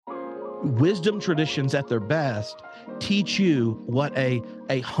wisdom traditions at their best teach you what a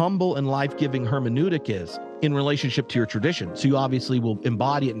humble and life-giving hermeneutic is in relationship to your tradition. So you obviously will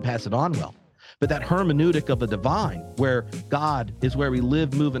embody it and pass it on well. But that hermeneutic of the divine, where God is where we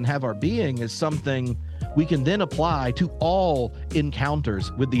live, move, and have our being, is something we can then apply to all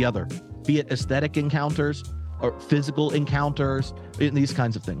encounters with the other, be it aesthetic encounters or physical encounters, these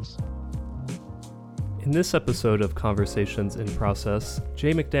kinds of things. In this episode of Conversations in Process,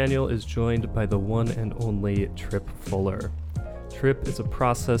 Jay McDaniel is joined by the one and only Tripp Fuller. Tripp is a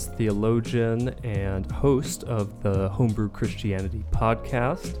process theologian and host of the Homebrew Christianity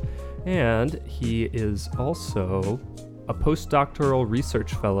podcast, and he is also a postdoctoral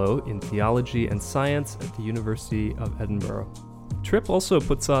research fellow in theology and science at the University of Edinburgh. Tripp also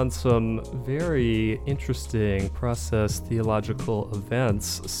puts on some very interesting process theological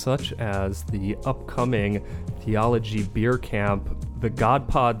events, such as the upcoming Theology Beer Camp, The God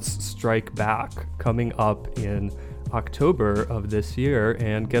Pods Strike Back, coming up in October of this year.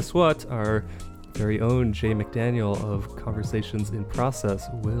 And guess what? Our very own Jay McDaniel of Conversations in Process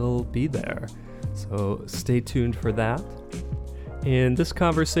will be there. So stay tuned for that. In this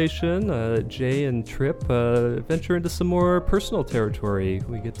conversation, Jay and Tripp venture into some more personal territory.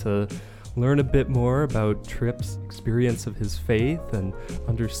 We get to learn a bit more about Tripp's experience of his faith and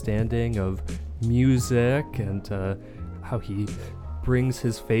understanding of music and how he brings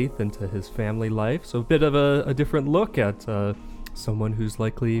his faith into his family life. So a bit of a different look at someone who's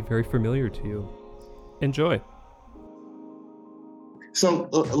likely very familiar to you. Enjoy. So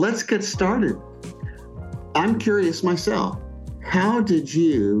let's get started. I'm curious myself. How did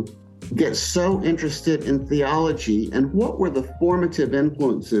you get so interested in theology, and what were the formative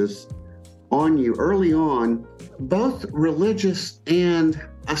influences on you early on, both religious and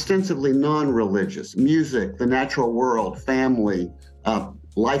ostensibly non-religious? Music, the natural world, family,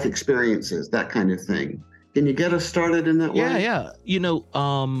 life experiences, that kind of thing. Can you get us started in that way? Yeah. You know,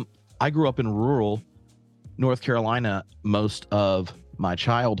 I grew up in rural North Carolina most of my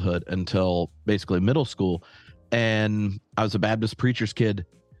childhood until basically middle school. And I was a Baptist preacher's kid.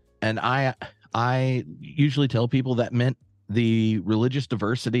 And I usually tell people that meant the religious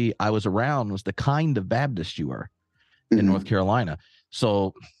diversity I was around was the kind of Baptist you were in North Carolina.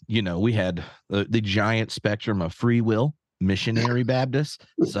 So, you know, we had the giant spectrum of free will, missionary Baptists,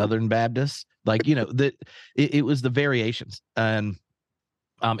 Southern Baptists, like, you know, that it was the variations. And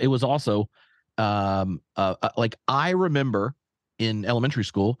it was also like I remember in elementary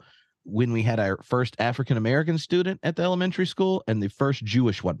school when we had our first African-American student at the elementary school and the first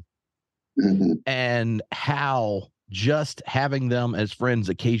Jewish one, and how just having them as friends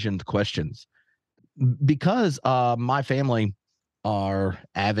occasioned questions, because my family are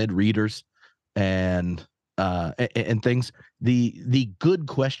avid readers and things. The good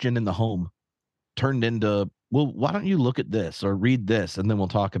question in the home turned into, well, why don't you look at this or read this and then we'll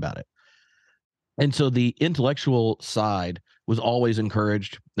talk about it. And so the intellectual side was always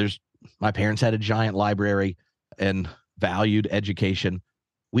encouraged. My parents had a giant library and valued education.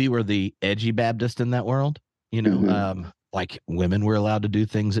 We were the edgy Baptist in that world, you know, like women were allowed to do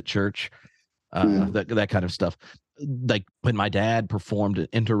things at church, that kind of stuff. Like when my dad performed an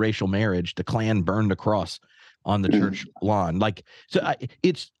interracial marriage, the Klan burned a cross on the church lawn. Like, so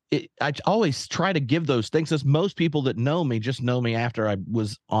I always try to give those things, as most people that know me just know me after I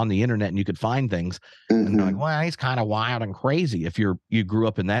was on the internet and you could find things. And they're like, well, he's kind of wild and crazy if you grew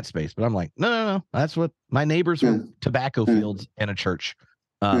up in that space. But I'm like, no. That's what my neighbors were, tobacco fields and a church.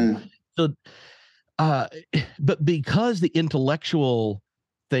 But because the intellectual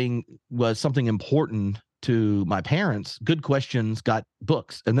thing was something important to my parents, good questions got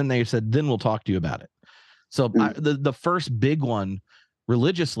books. And then they said, then we'll talk to you about it. So the first big one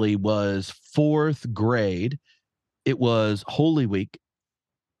religiously was fourth grade. It was Holy Week.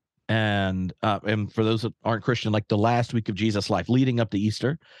 And for those that aren't Christian, like the last week of Jesus' life leading up to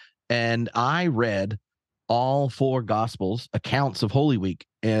Easter. And I read all four Gospels, accounts of Holy Week,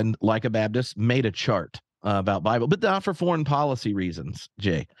 and like a Baptist, made a chart about Bible, but not for foreign policy reasons,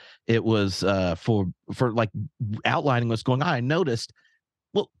 Jay. It was for like outlining what's going on. I noticed,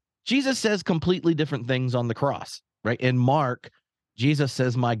 well, Jesus says completely different things on the cross, right? In Mark, Jesus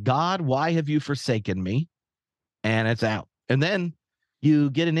says, my God, why have you forsaken me? And it's out. And then you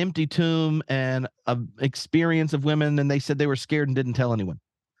get an empty tomb and an experience of women, and they said they were scared and didn't tell anyone.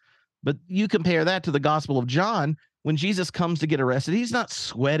 But you compare that to the Gospel of John, when Jesus comes to get arrested, he's not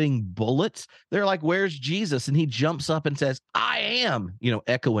sweating bullets. They're like, where's Jesus? And he jumps up and says, I am,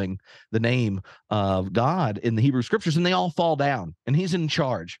 echoing the name of God in the Hebrew scriptures, and they all fall down and he's in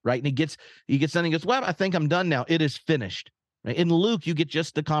charge, right? And he gets done. He goes, well, I think I'm done now. It is finished. Right? In Luke, you get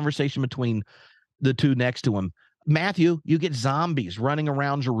just the conversation between the two next to him. Matthew, you get zombies running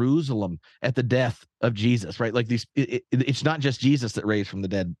around Jerusalem at the death of Jesus, right? Like these, it's not just Jesus that raised from the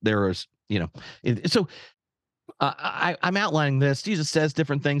dead. There is, so I'm outlining this. Jesus says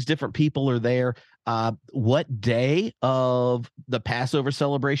different things. Different people are there. What day of the Passover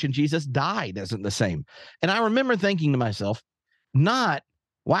celebration Jesus died isn't the same. And I remember thinking to myself, not,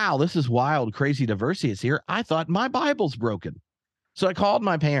 wow, this is wild, crazy diversity is here. I thought my Bible's broken. So I called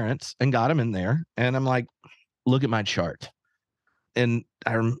my parents and got them in there. And I'm like, look at my chart. And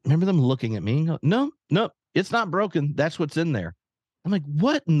I remember them looking at me and go, no, it's not broken. That's what's in there. I'm like,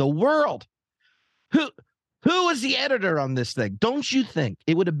 what in the world? Who was the editor on this thing? Don't you think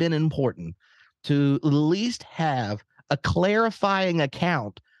it would have been important to at least have a clarifying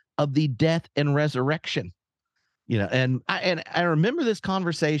account of the death and resurrection? And I remember this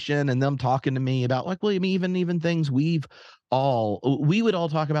conversation and them talking to me about, like, well, even things we would all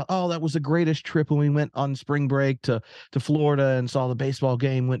talk about. Oh, that was the greatest trip when we went on spring break to Florida and saw the baseball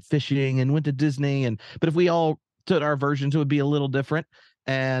game, went fishing and went to Disney. But if we all took our versions, it would be a little different.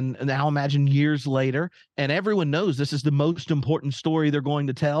 And now imagine years later, and everyone knows this is the most important story they're going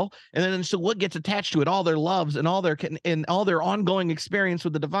to tell. And then so what gets attached to it? All their loves and all their ongoing experience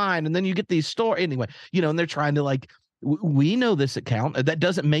with the divine. And then you get these stories anyway, and they're trying to we know this account. That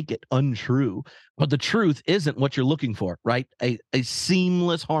doesn't make it untrue, but the truth isn't what you're looking for, right? A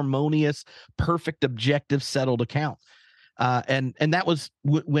seamless, harmonious, perfect, objective, settled account. And that was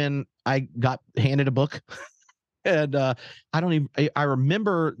when I got handed a book. And I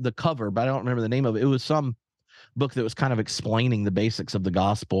remember the cover, but I don't remember the name of it. It was some book that was kind of explaining the basics of the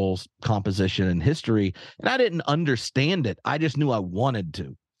Gospels, composition, and history. And I didn't understand it. I just knew I wanted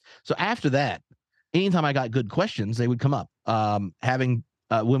to. So after that, anytime I got good questions, they would come up.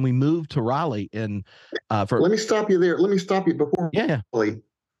 When we moved to Raleigh let me stop you there. Let me stop you before. Yeah.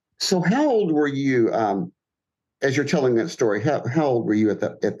 So how old were you as you're telling that story? How old were you at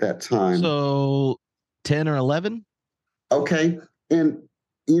that time? So 10 or 11. Okay. And,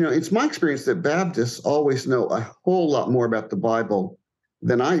 it's my experience that Baptists always know a whole lot more about the Bible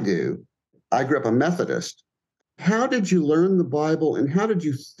than I do. I grew up a Methodist. How did you learn the Bible and how did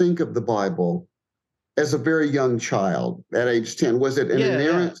you think of the Bible as a very young child at age 10? Was it an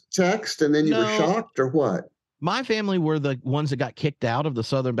inerrant text and then you were shocked or what? My family were the ones that got kicked out of the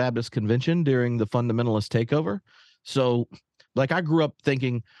Southern Baptist Convention during the fundamentalist takeover. So I grew up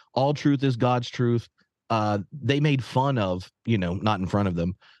thinking all truth is God's truth. They made fun of, not in front of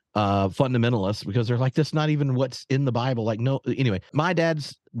them, fundamentalists because they're like, that's not even what's in the Bible. Like, no, anyway, my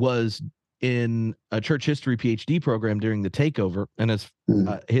dad's was in a church history PhD program during the takeover. And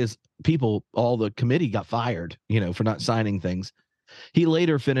his people, all the committee got fired, for not signing things. He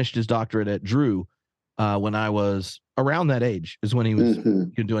later finished his doctorate at Drew when I was around that age is when he was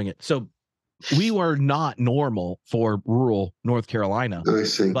doing it. So we were not normal for rural North Carolina. I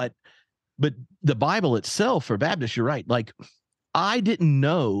see. But the Bible itself for Baptists, you're right. Like, I didn't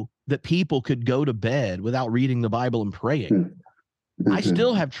know that people could go to bed without reading the Bible and praying. I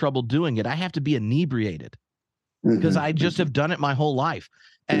still have trouble doing it. I have to be inebriated because I just have done it my whole life.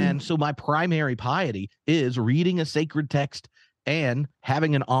 And so my primary piety is reading a sacred text and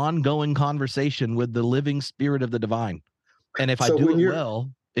having an ongoing conversation with the living spirit of the divine. And if I do it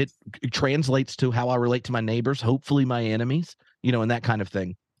well, it translates to how I relate to my neighbors, hopefully my enemies, and that kind of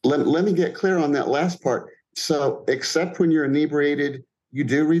thing. Let me get clear on that last part. So except when you're inebriated, you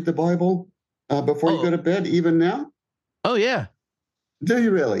do read the Bible before you go to bed, even now? Oh, yeah. Do you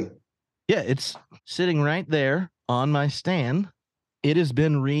really? Yeah, it's sitting right there on my stand. It has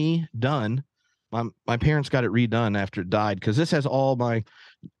been redone. My parents got it redone after it died because this has all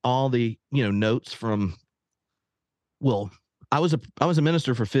the notes from. Well, I was a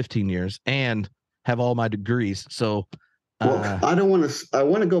minister for 15 years and have all my degrees. So, I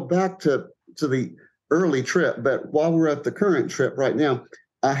want to go back to the early Tripp, but while we're at the current Tripp right now,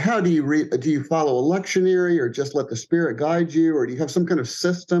 how do you read? Do you follow a lectionary or just let the Spirit guide you, or do you have some kind of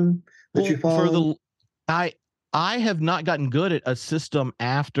system that you follow? I have not gotten good at a system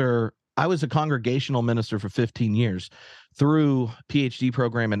after I was a congregational minister for 15 years through PhD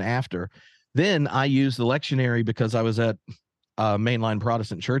program and after. Then I used the lectionary because I was at mainline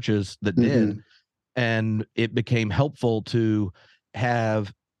Protestant churches that did, and it became helpful to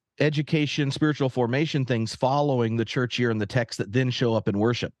have education, spiritual formation things following the church year and the text that then show up in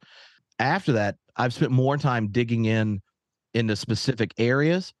worship. After that, I've spent more time digging into specific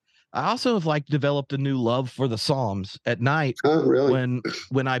areas. I also have developed a new love for the Psalms at night. Oh, really?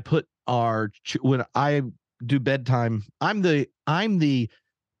 When I put when I do bedtime, I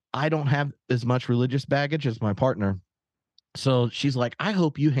don't have as much religious baggage as my partner. So she's like, I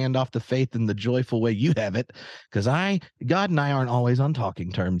hope you hand off the faith in the joyful way you have it, because God and I aren't always on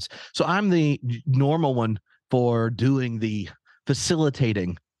talking terms. So I'm the normal one for doing the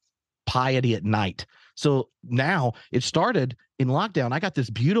facilitating piety at night. So now it started in lockdown. I got this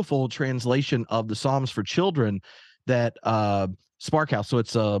beautiful translation of the Psalms for Children that Spark House, so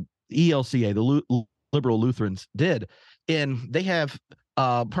it's ELCA, the liberal Lutherans did, and they have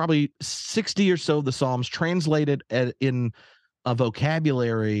probably 60 or so of the Psalms translated in a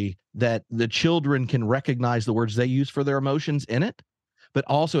vocabulary that the children can recognize the words they use for their emotions in it, but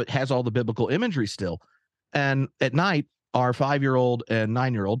also it has all the biblical imagery still. And at night, our 5-year-old and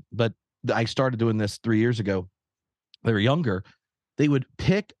 9-year-old, but I started doing this 3 years ago, they were younger, they would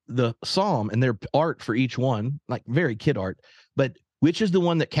pick the psalm and their art for each one, like very kid art, but which is the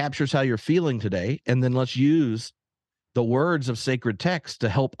one that captures how you're feeling today, and then let's use the words of sacred text to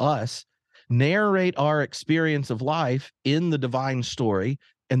help us narrate our experience of life in the divine story.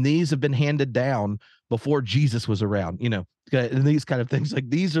 And these have been handed down before Jesus was around, and these kind of things. Like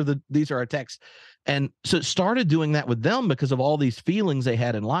these are our texts. And so it started doing that with them because of all these feelings they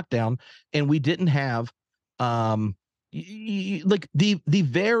had in lockdown. And we didn't have like the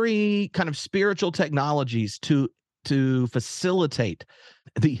very kind of spiritual technologies to facilitate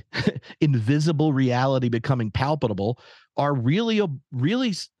the invisible reality becoming palpable are really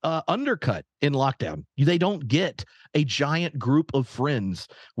undercut in lockdown. They don't get a giant group of friends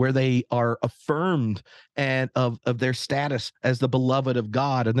where they are affirmed and of their status as the beloved of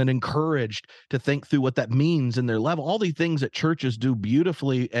God, and then encouraged to think through what that means in their level. All these things that churches do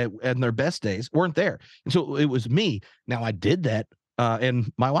beautifully in their best days weren't there. And so it was me. Now I did that,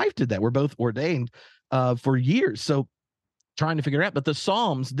 and my wife did that. We're both ordained for years. So trying to figure it out, but the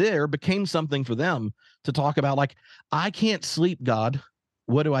Psalms there became something for them to talk about. Like, I can't sleep, God,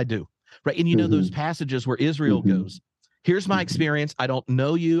 what do I do? Right. And those passages where Israel goes, here's my experience. I don't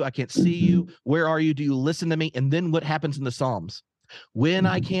know you. I can't see you. Where are you? Do you listen to me? And then what happens in the Psalms? When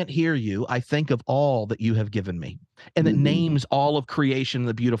I can't hear you, I think of all that you have given me. And it names all of creation,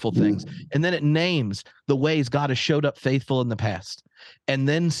 the beautiful things. And then it names the ways God has showed up faithful in the past. And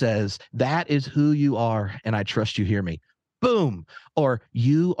then says, that is who you are. And I trust you hear me. Boom. Or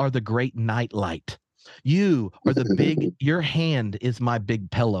you are the great night light. You are the big, your hand is my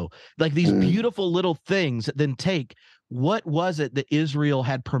big pillow. Like these beautiful little things that then take what was it that Israel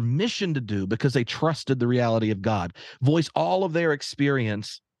had permission to do because they trusted the reality of God, voice all of their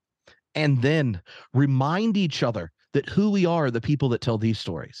experience, and then remind each other that who we are the people that tell these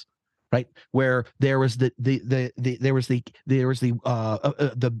stories. Right, where there was the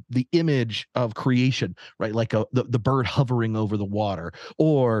image of creation, right, like the bird hovering over the water,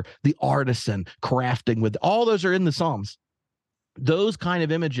 or the artisan crafting with, all those are in the Psalms. Those kind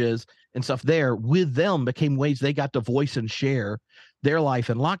of images and stuff there with them became ways they got to voice and share their life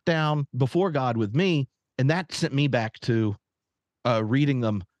in lockdown before God with me, and that sent me back to reading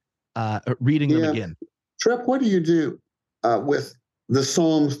them again. Tripp, what do you do with the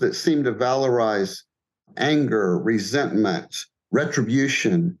Psalms that seem to valorize anger, resentment,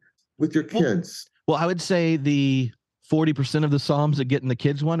 retribution with your kids? Well, I would say the 40% of the Psalms that get in the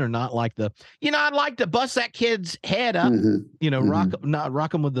kids one are not like I'd like to bust that kid's head up,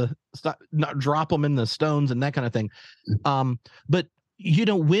 rock them with not drop them in the stones and that kind of thing. But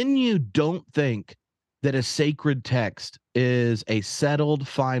when you don't think that a sacred text is a settled,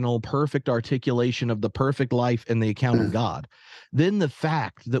 final, perfect articulation of the perfect life and the account of God, then the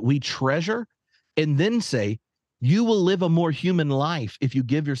fact that we treasure and then say, you will live a more human life if you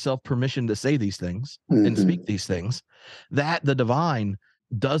give yourself permission to say these things and speak these things, that the divine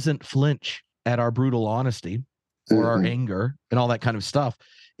doesn't flinch at our brutal honesty or our anger and all that kind of stuff.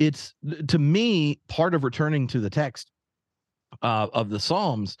 It's, to me, part of returning to the text of the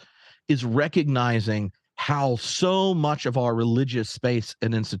Psalms is recognizing how so much of our religious space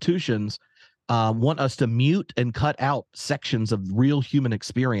and institutions want us to mute and cut out sections of real human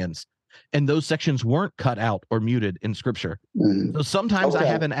experience. And those sections weren't cut out or muted in Scripture. So sometimes I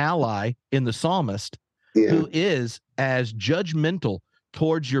have an ally in the psalmist who is as judgmental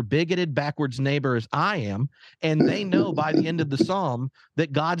towards your bigoted backwards neighbor as I am, and they know by the end of the psalm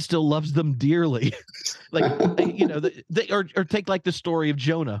that God still loves them dearly. Or take like the story of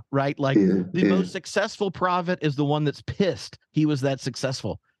Jonah, right? Like the most successful prophet is the one that's pissed he was that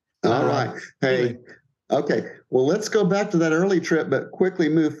successful. All right. Hey, anyway. Okay. Well, let's go back to that early trip, but quickly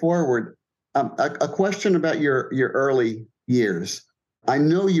move forward. A question about your early years. I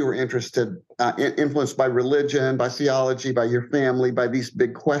know you were interested, influenced by religion, by theology, by your family, by these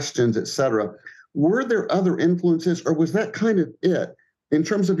big questions, et cetera. Were there other influences, or was that kind of it in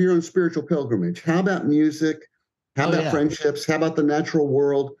terms of your own spiritual pilgrimage? How about music? How Oh about yeah. friendships? How about the natural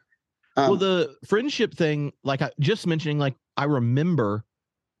world? Well, Um, the friendship thing, like I just mentioning, like I remember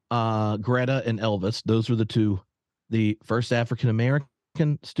Greta and Elvis. Those were the first African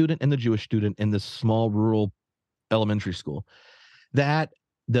American student and the Jewish student in this small rural elementary school. That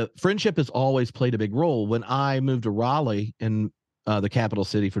the friendship has always played a big role. When I moved to Raleigh in the capital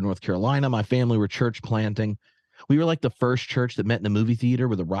city for North Carolina, my family were church planting. We were like the first church that met in a movie theater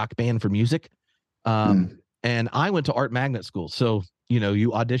with a rock band for music. mm, And I went to art magnet school. So,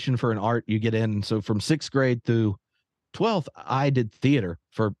 you audition for an art, you get in. So from sixth grade through 12th, I did theater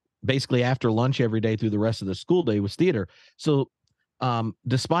for basically after lunch every day through the rest of the school day was theater. So,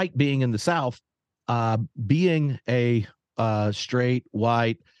 despite being in the South, being a straight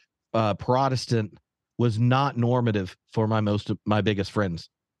white Protestant was not normative for most of my biggest friends.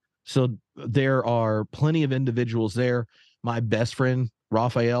 So there are plenty of individuals there. My best friend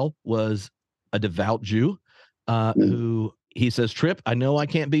Raphael was a devout Jew, mm. who he says, Tripp, I know I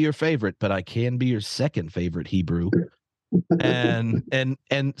can't be your favorite, but I can be your second favorite Hebrew. And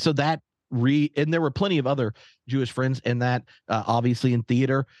so that and there were plenty of other Jewish friends in that, obviously in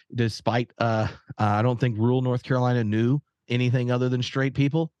theater, despite I don't think rural North Carolina knew anything other than straight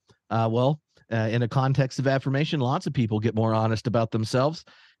people. In a context of affirmation, lots of people get more honest about themselves,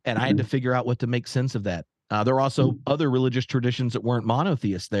 and I had to figure out what to make sense of that. There are also other religious traditions that weren't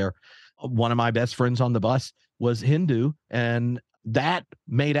monotheists there. One of my best friends on the bus was Hindu, and that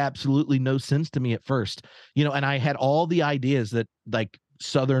made absolutely no sense to me at first. And I had all the ideas that like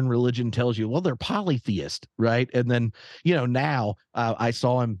Southern religion tells you, well, they're polytheist, right? And then, now I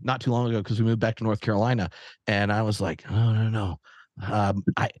saw him not too long ago because we moved back to North Carolina, and I was like, oh, no.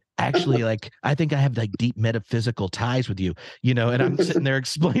 I actually I think I have like deep metaphysical ties with you, and I'm sitting there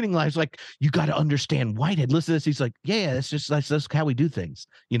explaining lives like, you got to understand Whitehead. Listen to this. He's like, yeah, that's how we do things.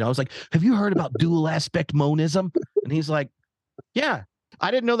 I was like, have you heard about dual aspect monism? And he's like, yeah,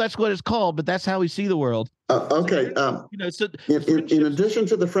 I didn't know that's what it's called, but that's how we see the world. Okay. So In addition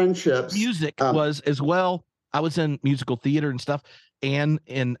to the friendships, music was as well. I was in musical theater and stuff, and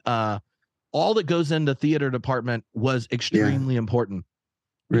in all that goes into theater department was extremely important.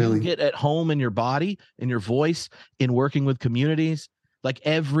 really. You get at home in your body, in your voice, in working with communities. Like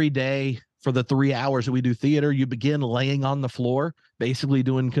every day for the 3 hours that we do theater, you begin laying on the floor, basically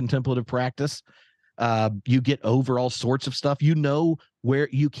doing contemplative practice. You get over all sorts of stuff. Where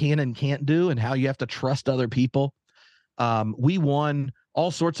you can and can't do and how you have to trust other people. We won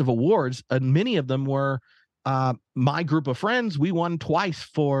all sorts of awards, and many of them were my group of friends. We won twice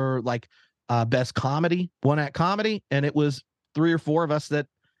for best comedy, one act comedy, and it was 3 or 4 of us that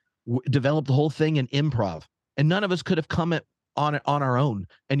developed the whole thing in improv, and none of us could have come on it on our own.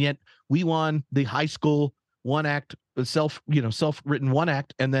 And yet we won the high school one act self-written one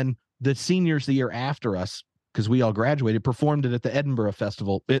act, and then the seniors the year after us, because we all graduated, performed it at the Edinburgh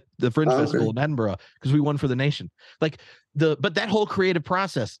Festival, the Fringe Festival in Edinburgh, because we won for the nation. But that whole creative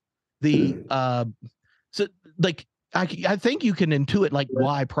process, I think you can intuit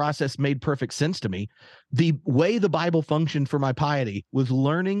why process made perfect sense to me. The way the Bible functioned for my piety was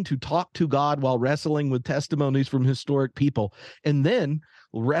learning to talk to God while wrestling with testimonies from historic people, and then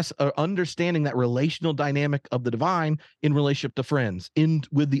understanding that relational dynamic of the divine in relationship to friends,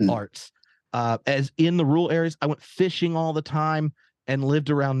 with the arts. As in the rural areas, I went fishing all the time and lived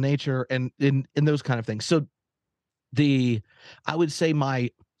around nature and in those kind of things. So I would say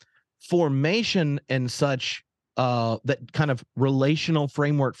my formation and such, that kind of relational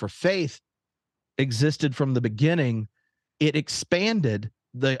framework for faith existed from the beginning. It expanded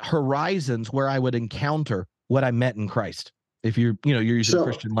the horizons where I would encounter what I met in Christ. If you're using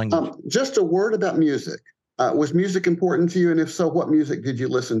Christian language. Just a word about music. Was music important to you? And if so, what music did you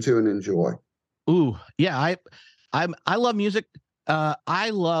listen to and enjoy? Ooh, yeah. I love music.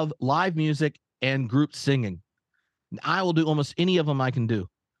 I love live music and group singing. I will do almost any of them I can do.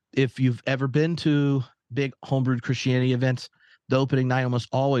 If you've ever been to big homebrewed Christianity events, the opening night almost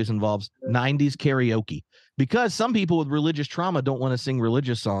always involves 90s karaoke, because some people with religious trauma don't want to sing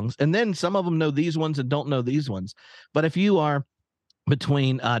religious songs. And then some of them know these ones and don't know these ones. But if you are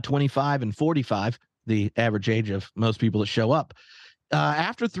between 25 and 45, the average age of most people that show up,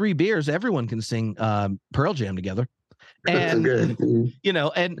 after 3 beers, everyone can sing Pearl Jam together. And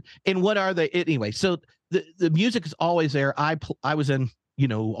and what are they anyway? So the music is always there. I was in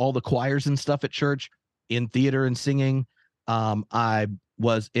all the choirs and stuff at church, in theater and singing. I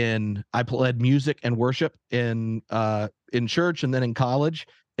led music and worship in church, and then in college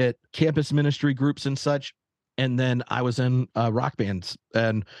at campus ministry groups and such. And then I was in rock bands,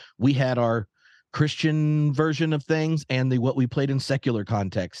 and we had our Christian version of things and what we played in secular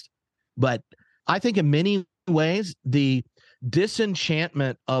context. But I think in many ways, the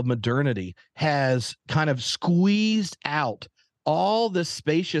disenchantment of modernity has kind of squeezed out all the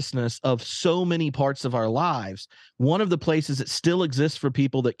spaciousness of so many parts of our lives. One of the places that still exists for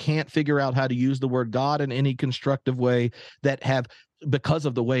people that can't figure out how to use the word God in any constructive way, that have, because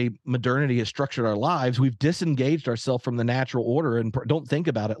of the way modernity has structured our lives, we've disengaged ourselves from the natural order and don't think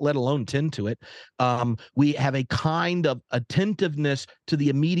about it, let alone tend to it. We have a kind of attentiveness to the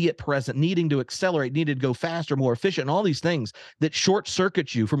immediate present, needing to accelerate, needed to go faster, more efficient, and all these things that short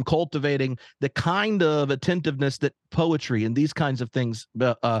circuit you from cultivating the kind of attentiveness that poetry and these kinds of things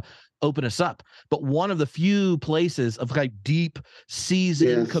open us up. But one of the few places of like deep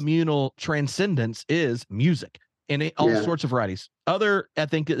seasoned communal transcendence is music. In all sorts of varieties. I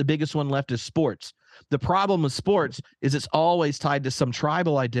think the biggest one left is sports. The problem with sports is it's always tied to some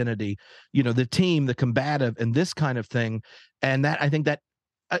tribal identity, the team, the combative, and this kind of thing. And that, I think that,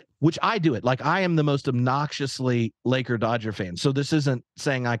 which I do it. Like, I am the most obnoxiously Laker Dodger fan. So this isn't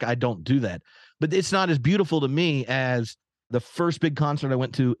saying like I don't do that, but it's not as beautiful to me as the first big concert I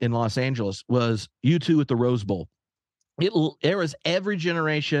went to in Los Angeles was U2 at the Rose Bowl. There was every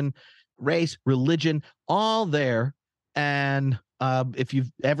generation, race, religion, all there. And if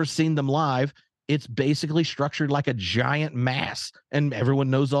you've ever seen them live, it's basically structured like a giant mass, and everyone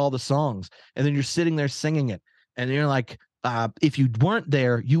knows all the songs. And then you're sitting there singing it, and you're like, if you weren't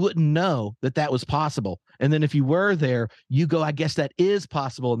there, you wouldn't know that was possible. And then if you were there, you go, I guess that is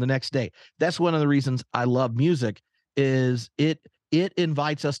possible. And the next day, that's one of the reasons I love music, is it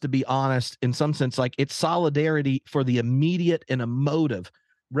invites us to be honest in some sense. Like, it's solidarity for the immediate and emotive,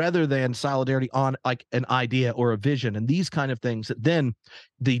 rather than solidarity on like an idea or a vision and these kind of things. That then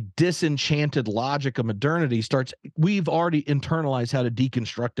the disenchanted logic of modernity starts. We've already internalized how to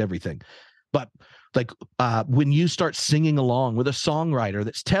deconstruct everything. But like when you start singing along with a songwriter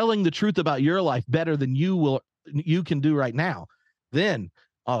that's telling the truth about your life better than you can do right now, then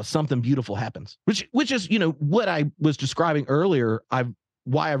something beautiful happens, which is, what I was describing earlier.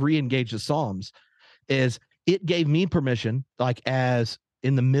 Why I've re-engaged the Psalms is it gave me permission, like as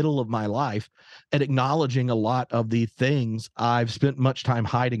in the middle of my life, at acknowledging a lot of the things I've spent much time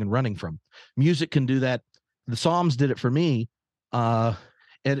hiding and running from. Music can do that. The Psalms did it for me.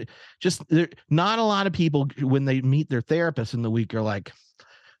 And just not a lot of people, when they meet their therapist in the week, are like,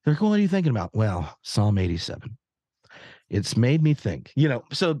 they're going, what are you thinking about? Well, Psalm 87. It's made me think,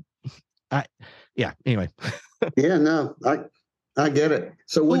 so anyway. Yeah, no, I get it.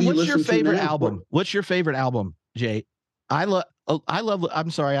 So what's your favorite album? What's your favorite album, Jay? I love,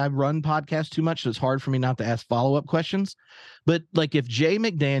 I'm sorry, I run podcasts too much, so it's hard for me not to ask follow-up questions. But like, if Jay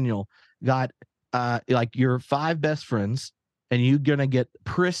McDaniel got like your 5 best friends and you're going to get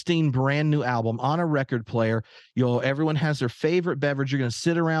pristine brand new album on a record player, everyone has their favorite beverage, you're going to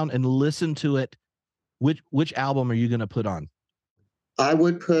sit around and listen to it. Which album are you going to put on? I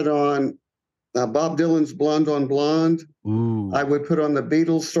would put on Bob Dylan's Blonde on Blonde. Ooh. I would put on the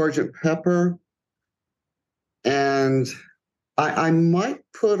Beatles' Sgt. Pepper. And I might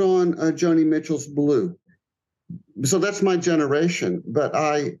put on Joni Mitchell's Blue. So that's my generation. But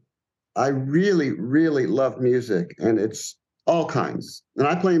I really, really love music, and it's all kinds. And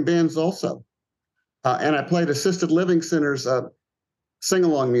I play in bands also. And I played assisted living centers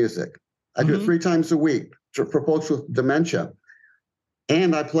sing-along music. I do it 3 times a week for folks with dementia.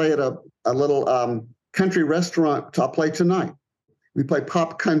 And I play at a little country restaurant. I'll play tonight. We play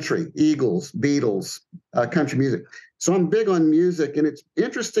pop country, Eagles, Beatles, country music. So I'm big on music, and it's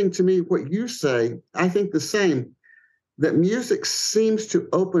interesting to me what you say. I think the same, that music seems to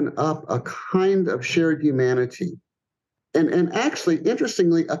open up a kind of shared humanity. And actually,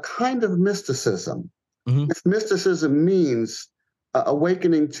 interestingly, a kind of mysticism. Mm-hmm. If mysticism means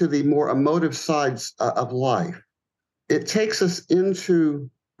awakening to the more emotive sides of life, it takes us into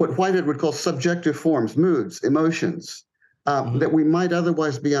what Whitehead would call subjective forms, moods, emotions, that we might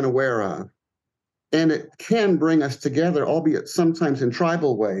otherwise be unaware of. And it can bring us together, albeit sometimes in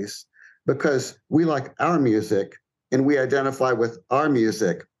tribal ways, because we like our music and we identify with our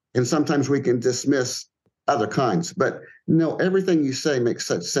music. And sometimes we can dismiss other kinds. But no, everything you say makes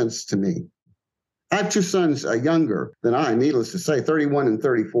such sense to me. I have 2 sons younger than I, needless to say, 31 and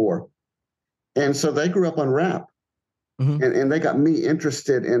 34. And so they grew up on rap. Mm-hmm. And they got me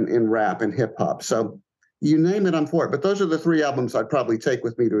interested in rap and hip hop. So you name it, I'm for it. But those are the 3 albums I'd probably take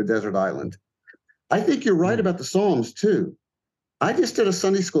with me to a desert island. I think you're right about the Psalms, too. I just did a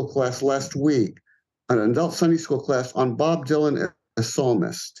Sunday school class last week, an adult Sunday school class on Bob Dylan as a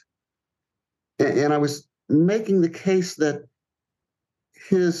psalmist. And I was making the case that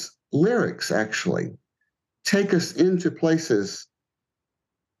his lyrics actually take us into places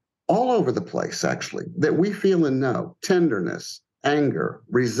all over the place, actually, that we feel and know: tenderness, anger,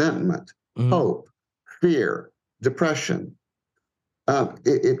 resentment, hope, fear, depression.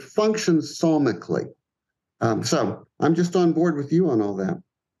 It functions psalmically. So I'm just on board with you on all that.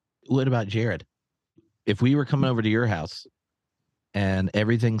 What about Jared? If we were coming over to your house and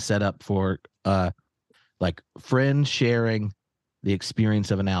everything's set up for like friends sharing the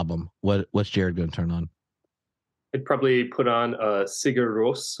experience of an album, what's Jared going to turn on? I'd probably put on a Sigur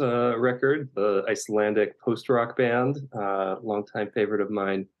Rós record, the Icelandic post-rock band, longtime favorite of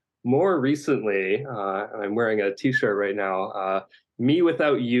mine. More recently, I'm wearing a T-shirt right now, Me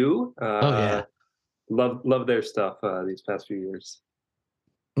Without You. Oh, yeah. Love their stuff these past few years.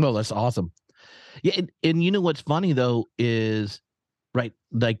 Well, that's awesome. Yeah, and you know what's funny, though, is, right,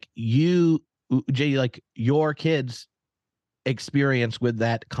 like you, Jay, like your kids' experience with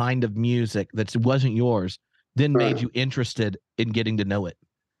that kind of music that wasn't yours then made you interested in getting to know it.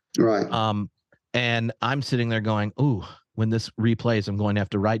 Right. And I'm sitting there going, ooh, when this replays, I'm going to have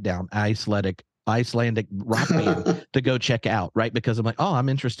to write down Icelandic rock band to go check out, right? Because I'm like, oh, I'm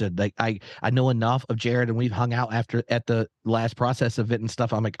interested. Like I know enough of Jared, and we've hung out after at the last process event and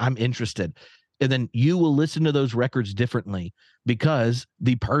stuff. I'm like, I'm interested. And then you will listen to those records differently because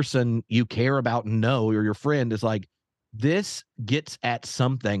the person you care about and know, or your friend, is like, this gets at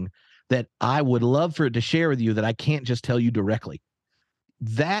something that I would love for it to share with you that I can't just tell you directly.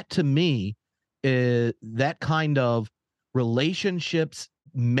 That, to me, is that kind of relationships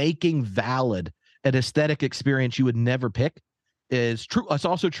making valid an aesthetic experience you would never pick is true. It's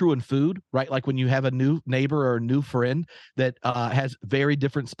also true in food, right? Like when you have a new neighbor or a new friend that has very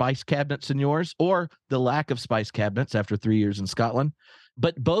different spice cabinets than yours, or the lack of spice cabinets after 3 years in Scotland.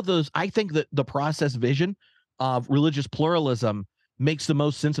 But both those, I think that the process vision of religious pluralism makes the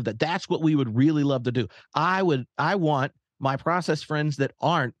most sense of that. That's what we would really love to do. I want my process friends that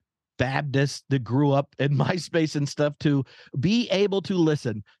aren't Baptists, that grew up in MySpace and stuff, to be able to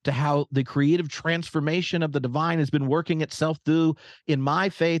listen to how the creative transformation of the divine has been working itself through in my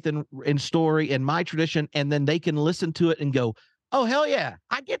faith and in story and my tradition. And then they can listen to it and go, oh, hell yeah,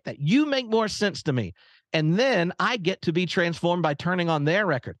 I get that. You make more sense to me. And then I get to be transformed by turning on their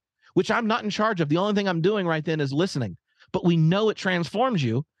record, which I'm not in charge of. The only thing I'm doing right then is listening. But we know it transforms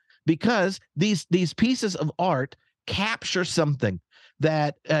you because these pieces of art capture something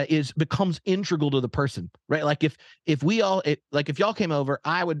that becomes integral to the person, right? Like if y'all came over,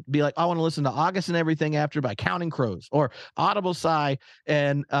 I would be like, I want to listen to August and Everything After by Counting Crows, or Audible Sigh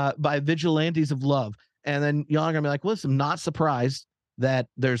and by Vigilantes of Love. And then y'all are gonna be like, listen, I'm not surprised that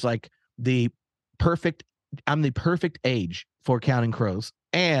there's like I'm the perfect age for Counting Crows.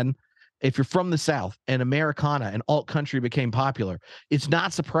 And if you're from the South and Americana and alt country became popular, it's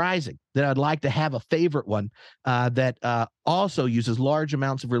not surprising that I'd like to have a favorite one that also uses large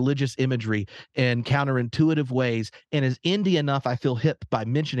amounts of religious imagery in counterintuitive ways and is indie enough I feel hip by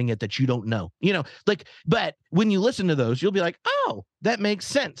mentioning it that you don't know. But when you listen to those, you'll be like, oh, that makes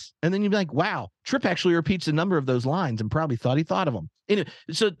sense. And then you'll be like, wow, Tripp actually repeats a number of those lines and probably thought he thought of them. Anyway,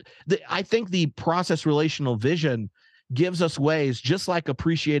 so I think the process relational vision gives us ways, just like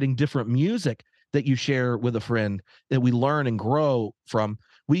appreciating different music that you share with a friend that we learn and grow from.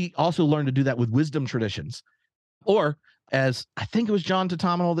 We also learn to do that with wisdom traditions. Or, as I think it was John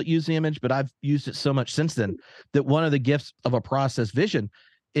Tatominal that used the image, but I've used it so much since then, that one of the gifts of a process vision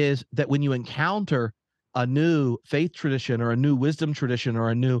is that when you encounter a new faith tradition or a new wisdom tradition or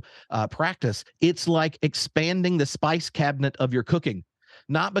a new practice, it's like expanding the spice cabinet of your cooking.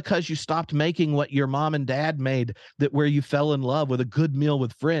 Not because you stopped making what your mom and dad made, where you fell in love with a good meal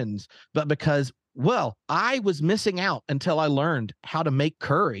with friends, but because, well, I was missing out until I learned how to make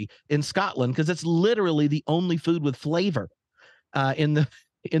curry in Scotland, because it's literally the only food with flavor in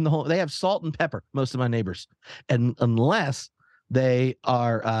the whole. They have salt and pepper, most of my neighbors, and unless they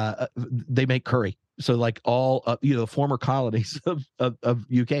make curry. So like all former colonies of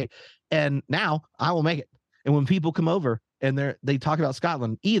UK, and now I will make it. And when people come over and they talk about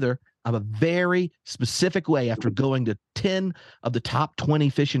Scotland, either I'm a very specific way after going to 10 of the top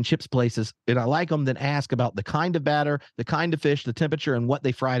 20 fish and chips places, and I like them, then ask about the kind of batter, the kind of fish, the temperature, and what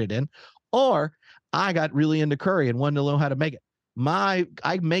they fried it in. Or I got really into curry and wanted to know how to make it. I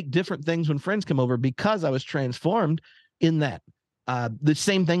make different things when friends come over because I was transformed in that. The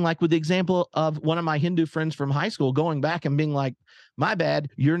same thing, like with the example of one of my Hindu friends from high school going back and being like, my bad,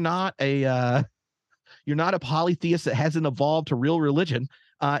 you're not a polytheist that hasn't evolved to real religion.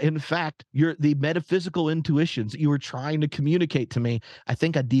 In fact, you're the metaphysical intuitions that you were trying to communicate to me, I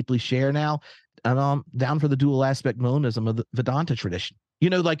think I deeply share now. And I'm down for the dual aspect monism of the Vedanta tradition.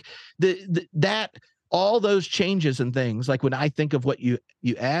 Like that all those changes and things, like when I think of what you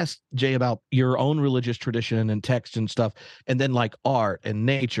asked, Jay, about your own religious tradition and text and stuff, and then like art and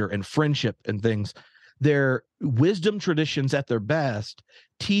nature and friendship and things, their wisdom traditions at their best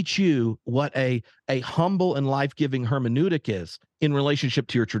teach you what a humble and life-giving hermeneutic is in relationship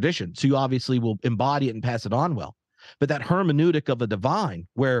to your tradition. So you obviously will embody it and pass it on well. But that hermeneutic of the divine,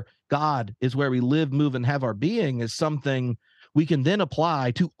 where God is where we live, move, and have our being, is something we can then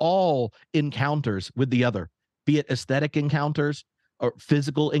apply to all encounters with the other, be it aesthetic encounters or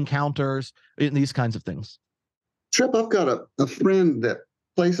physical encounters, and these kinds of things. Tripp, I've got a friend that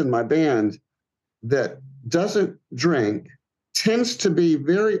plays in my band that doesn't drink, tends to be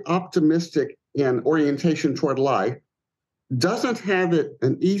very optimistic in orientation toward life, doesn't have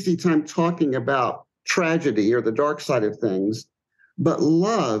an easy time talking about tragedy or the dark side of things, but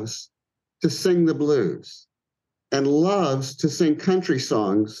loves to sing the blues and loves to sing country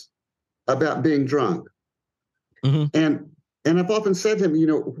songs about being drunk. Mm-hmm. And I've often said to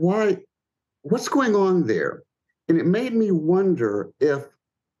him, what's going on there? And it made me wonder if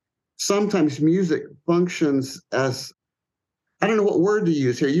sometimes music functions as, I don't know what word to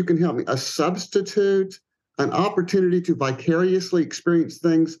use here, you can help me, a substitute, an opportunity to vicariously experience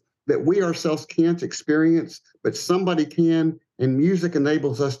things that we ourselves can't experience, but somebody can, and music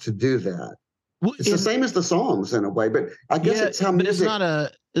enables us to do that. Well, it's the same as the songs in a way, but I guess it's how music. But it's not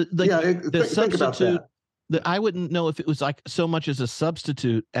a the substitute. I wouldn't know if it was like so much as a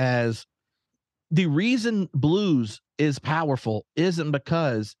substitute as the reason blues is powerful isn't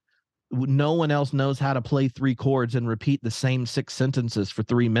because no one else knows how to play 3 chords and repeat the same 6 sentences for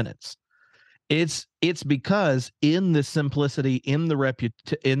 3 minutes. It's because in the simplicity, in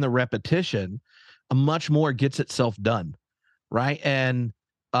the repetition, much more gets itself done, right? And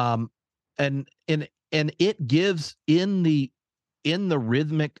it gives in the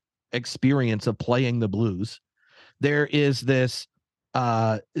rhythmic experience of playing the blues, there is this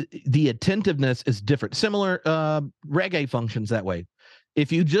the attentiveness is different. Similar reggae functions that way.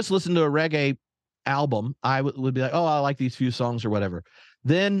 If you just listen to a reggae album, I would be like, oh, I like these few songs or whatever.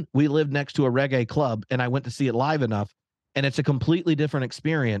 Then we lived next to a reggae club and I went to see it live enough, and it's a completely different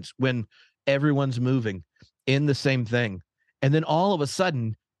experience when everyone's moving in the same thing. And then all of a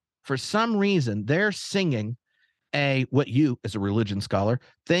sudden, for some reason, they're singing what you, as a religion scholar,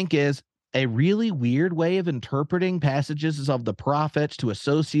 think is a really weird way of interpreting passages of the prophets to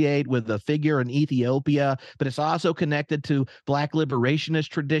associate with the figure in Ethiopia, but it's also connected to Black liberationist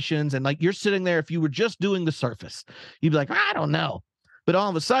traditions. And like, you're sitting there, if you were just doing the surface, you'd be like, I don't know. But all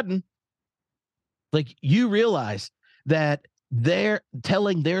of a sudden, like, you realize that they're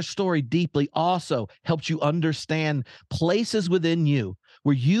telling their story deeply also helps you understand places within you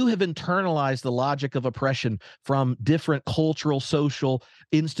where you have internalized the logic of oppression from different cultural, social,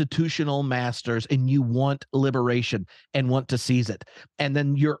 institutional masters, and you want liberation and want to seize it. And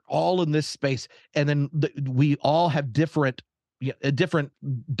then you're all in this space, and then we all have different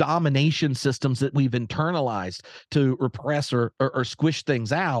domination systems that we've internalized to repress or squish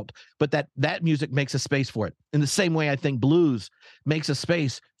things out, but that music makes a space for it. In the same way, I think blues makes a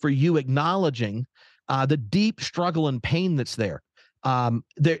space for you acknowledging the deep struggle and pain that's there.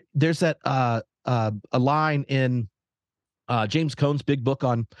 There's that a line in James Cone's big book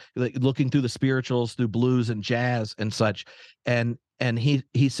on looking through the spirituals, through blues and jazz and such, and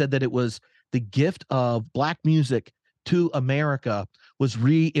he said that it was the gift of Black music to America was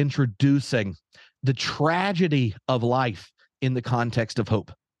reintroducing the tragedy of life in the context of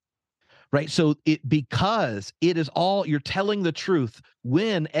hope. Right. So because it is all, you're telling the truth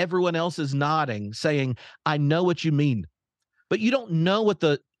when everyone else is nodding, saying, I know what you mean, but you don't know what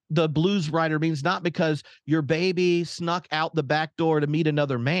the blues writer means, not because your baby snuck out the back door to meet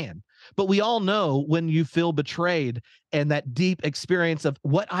another man. But we all know when you feel betrayed, and that deep experience of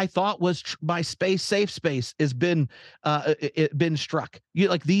what I thought was my safe space has been struck. You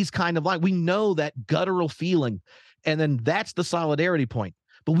like these kind of we know that guttural feeling, and then that's the solidarity point.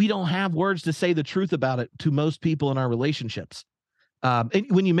 But we don't have words to say the truth about it to most people in our relationships. And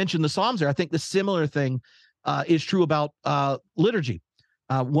when you mentioned the Psalms there, I think the similar thing is true about liturgy.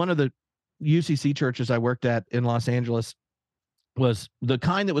 One of the UCC churches I worked at in Los Angeles was the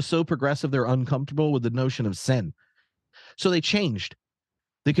kind that was so progressive they're uncomfortable with the notion of sin. So they changed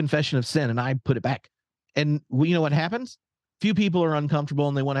the confession of sin, and I put it back. And you know what happens? Few people are uncomfortable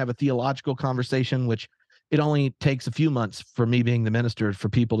and they want to have a theological conversation, which it only takes a few months for me being the minister for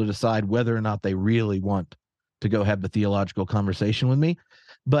people to decide whether or not they really want to go have the theological conversation with me.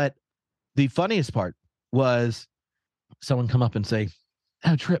 But the funniest part was someone come up and say,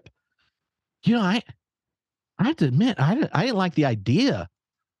 oh, Tripp, I have to admit, I didn't like the idea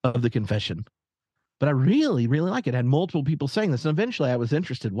of the confession. but I really, really like it. I had multiple people saying this, and eventually I was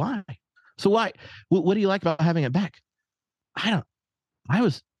interested. Why? So why? What do you like about having it back? I don't.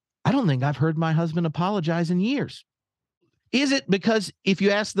 I don't think I've heard my husband apologize in years. Is it because if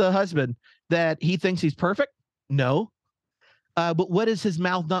you ask the husband that he thinks he's perfect? No. But what has his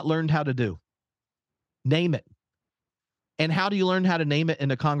mouth not learned how to do? Name it. And how do you learn how to name it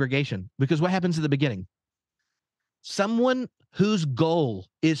in a congregation? Because what happens at the beginning? Someone whose goal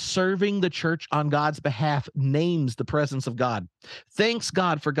is serving the church on God's behalf names the presence of God, thanks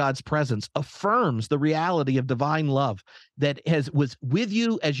God for God's presence, affirms the reality of divine love that was with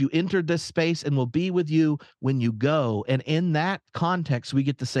you as you entered this space and will be with you when you go. And in that context, we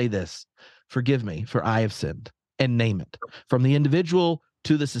get to say this: forgive me, for I have sinned, and name it, from the individual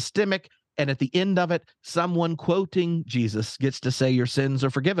to the systemic. And at the end of it, someone quoting Jesus gets to say your sins are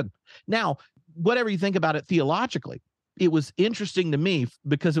forgiven. Now, whatever you think about it theologically, it was interesting to me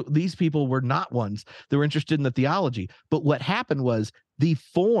because these people were not ones that were interested in the theology. But what happened was the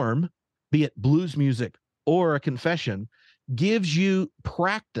form, be it blues music or a confession, gives you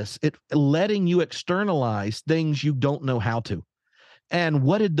practice at letting you externalize things you don't know how to. And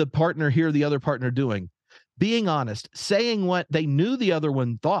what did the partner hear the other partner doing? Being honest, saying what they knew the other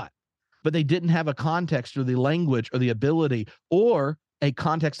one thought, but they didn't have a context or the language or the ability or a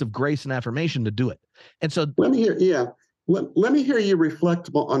context of grace and affirmation to do it. And so let me hear you reflect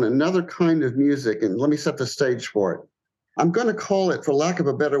on another kind of music, and let me set the stage for it. I'm going to call it, for lack of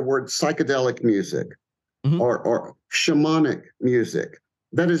a better word, psychedelic music, or shamanic music.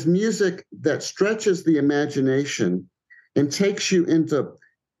 That is music that stretches the imagination and takes you into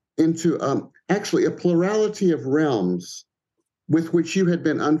actually a plurality of realms with which you had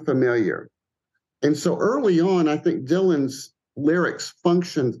been unfamiliar. And so early on, I think Dylan's lyrics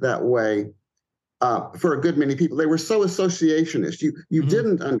functioned that way for a good many people. They were so associationist. You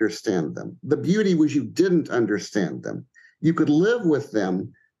didn't understand them. The beauty was you didn't understand them. You could live with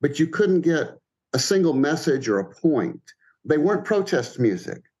them, but you couldn't get a single message or a point. They weren't protest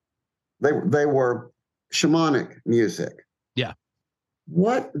music. They were shamanic music. Yeah.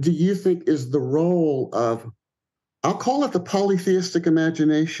 What do you think is the role of, I'll call it the polytheistic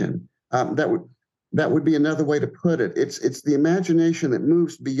imagination? That would be another way to put it. It's the imagination that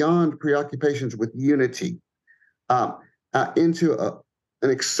moves beyond preoccupations with unity into an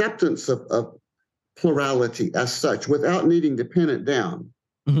acceptance of plurality as such, without needing to pin it down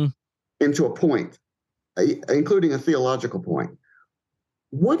into a point, including a theological point.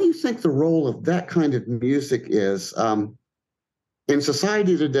 What do you think the role of that kind of music is in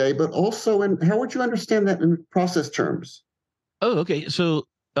society today, but also how would you understand that in process terms? Oh, okay. So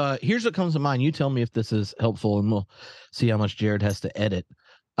here's what comes to mind. You tell me if this is helpful, and we'll see how much Jared has to edit.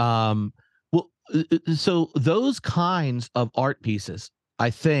 So those kinds of art pieces, I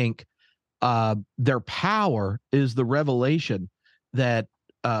think their power is the revelation that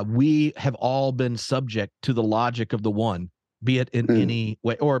we have all been subject to the logic of the one, be it in any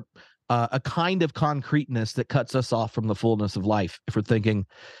way, or a kind of concreteness that cuts us off from the fullness of life. If we're thinking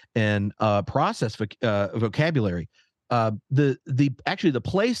in process vocabulary, the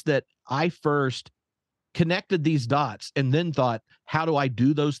place that I first connected these dots and then thought, how do I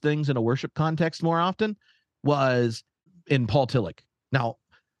do those things in a worship context more often, was in Paul Tillich. Now,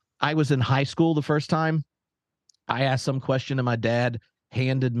 I was in high school the first time. I asked some question and my dad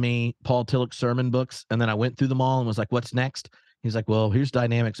handed me Paul Tillich sermon books, and then I went through them all and was like, what's next? He's like, well, here's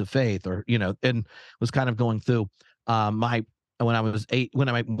Dynamics of Faith, or, and was kind of going through when my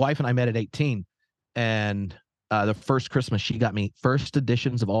wife and I met at 18, and the first Christmas, she got me first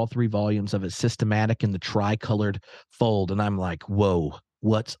editions of all 3 volumes of it, systematic in the tricolored fold. And I'm like, whoa,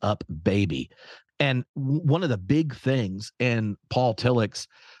 what's up, baby? And one of the big things in Paul Tillich's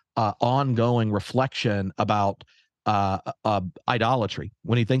ongoing reflection about idolatry,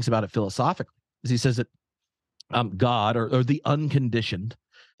 when he thinks about it philosophically, is he says that God or the unconditioned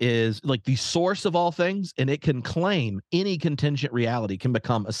is like the source of all things, and it can claim any contingent reality can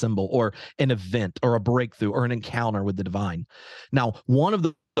become a symbol or an event or a breakthrough or an encounter with the divine. Now, one of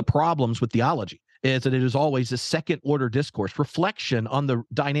the problems with theology is that it is always a second order discourse, reflection on the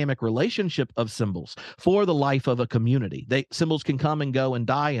dynamic relationship of symbols for the life of a community. Symbols can come and go and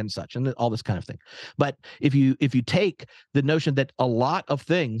die and such, and all this kind of thing. But if you take the notion that a lot of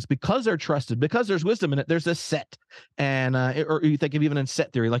things, because they're trusted, because there's wisdom in it, there's a set, and or you think of even in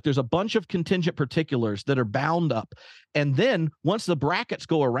set theory, like there's a bunch of contingent particulars that are bound up, and then once the brackets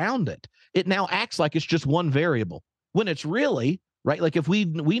go around it, it now acts like it's just one variable, when it's really right. Like if we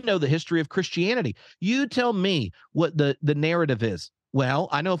know the history of Christianity, you tell me what the narrative is Well,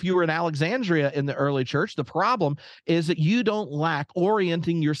 I know if you were in Alexandria in the early church, the problem is that you don't lack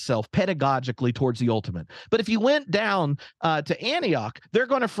orienting yourself pedagogically towards the ultimate. But if you went down to Antioch, they're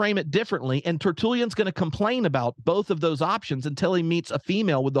going to frame it differently. And Tertullian's going to complain about both of those options until he meets a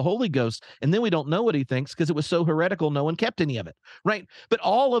female with the Holy Ghost. And then we don't know what he thinks because it was so heretical, no one kept any of it, right? But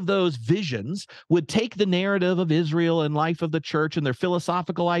all of those visions would take the narrative of Israel and life of the church and their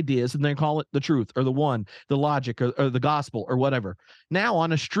philosophical ideas, and they call it the truth or the one, the logic or the gospel or whatever. Now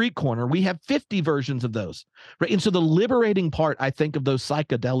on a street corner, we have 50 versions of those, right? And so the liberating part, I think, of those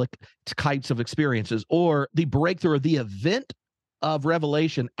psychedelic types of experiences, or the breakthrough or the event of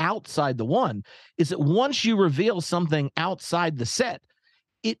revelation outside the one, is that once you reveal something outside the set,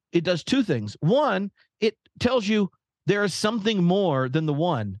 it does two things. One, it tells you there is something more than the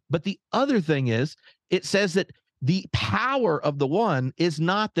one. But the other thing is, it says that the power of the one is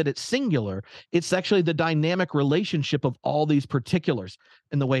not that it's singular. It's actually the dynamic relationship of all these particulars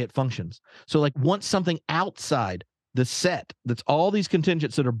and the way it functions. So like once something outside the set, that's all these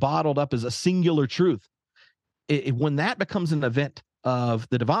contingents that are bottled up as a singular truth, when that becomes an event of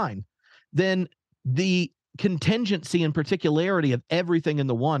the divine, then the contingency and particularity of everything in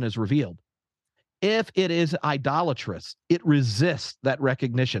the one is revealed. If it is idolatrous, it resists that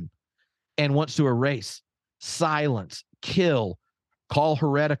recognition and wants to erase, silence, kill, call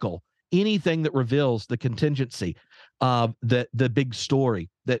heretical, anything that reveals the contingency of the big story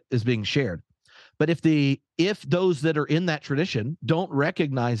that is being shared. But if those that are in that tradition don't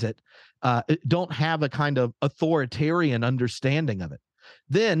recognize it, don't have a kind of authoritarian understanding of it,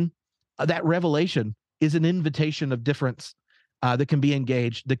 then that revelation is an invitation of difference that can be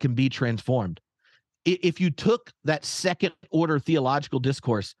engaged, that can be transformed. If you took that second order theological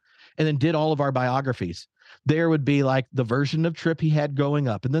discourse and then did all of our biographies, there would be like the version of Tripp he had growing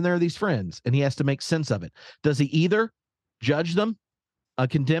up. And then there are these friends and he has to make sense of it. Does he either judge them,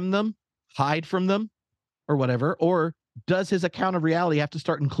 condemn them, hide from them or whatever, or does his account of reality have to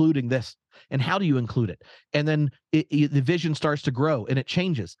start including this? And how do you include it? And then the vision starts to grow and it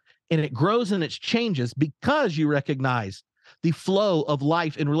changes, and it grows and it changes because you recognize the flow of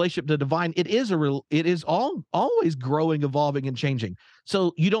life in relationship to divine. It is always growing, evolving, and changing.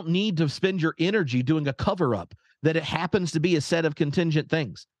 So you don't need to spend your energy doing a cover up that it happens to be a set of contingent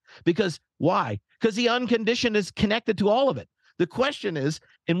things. Because why? Because the unconditioned is connected to all of it. The question is,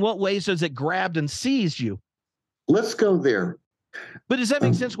 in what ways does it grab and seize you? Let's go there. But does that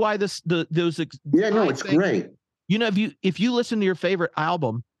make sense? Why those? Yeah, no, it's great. You know, if you listen to your favorite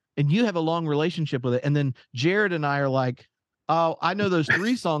album and you have a long relationship with it, and then Jared and I are like, oh, I know those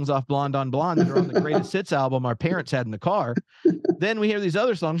 3 songs off Blonde on Blonde that are on the Greatest Hits album our parents had in the car. Then we hear these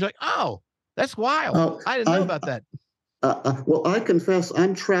other songs, you're like, oh, that's wild. I didn't know about that. Well, I confess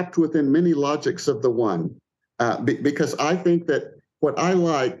I'm trapped within many logics of the one, because I think that what I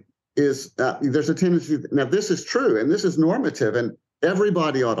like is there's a tendency. Now, this is true, and this is normative, and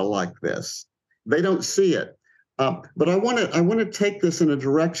everybody ought to like this. They don't see it, but I want to take this in a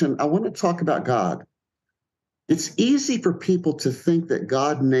direction. I want to talk about God. It's easy for people to think that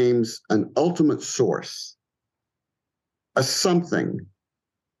God names an ultimate source, a something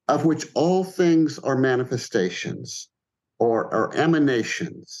of which all things are manifestations or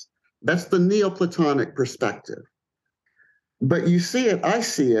emanations. That's the Neoplatonic perspective. But you see it, I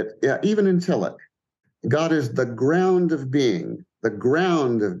see it, even in Tillich. God is the ground of being, not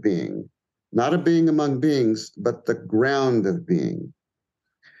a being among beings, but the ground of being.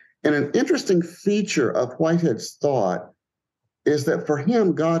 And an interesting feature of Whitehead's thought is that for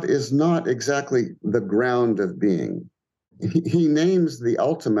him, God is not exactly the ground of being. He names the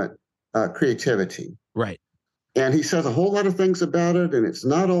ultimate creativity. Right. And he says a whole lot of things about it, and it's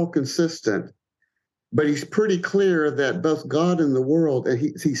not all consistent. But he's pretty clear that both God and the world, and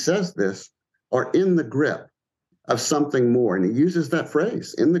he says this, are in the grip of something more. And he uses that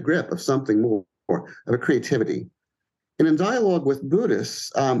phrase, in the grip of something more, of a creativity. And in dialogue with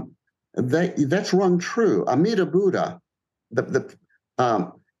Buddhists, that's rung true. Amida Buddha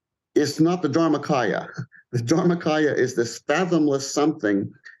is not the Dharmakaya. The Dharmakaya is this fathomless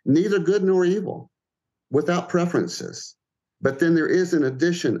something, neither good nor evil, without preferences. But then there is, in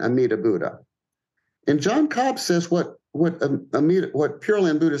addition, Amida Buddha. And John Cobb says what Pure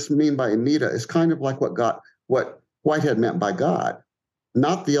Land Buddhists mean by Amida is kind of like what Whitehead meant by God,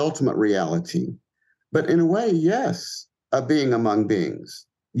 not the ultimate reality, but in a way, yes, a being among beings,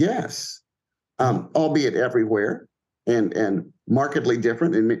 yes, albeit everywhere and markedly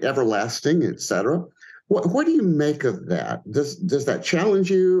different and everlasting, etc. What do you make of that? Does that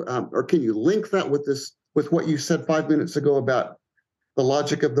challenge you, or can you link that with what you said 5 minutes ago about the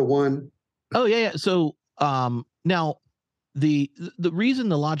logic of the one? Oh, yeah. So now the reason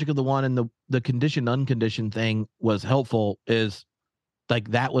the logic of the one and the conditioned unconditioned thing was helpful is like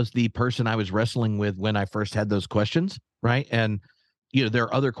that was the person I was wrestling with when I first had those questions, right? And there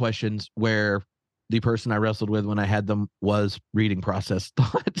are other questions where the person I wrestled with when I had them was reading process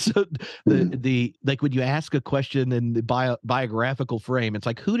thought. So the like when you ask a question in the biographical frame, it's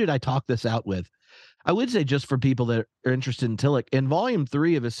like, who did I talk this out with? I would say, just for people that are interested in Tillich, in volume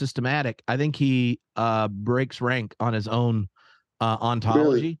 3 of his systematic, I think he breaks rank on his own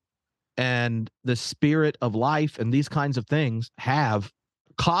ontology. Really? And the spirit of life and these kinds of things have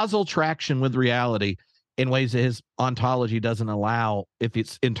causal traction with reality in ways that his ontology doesn't allow if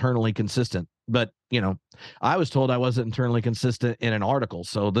it's internally consistent. But I was told I wasn't internally consistent in an article,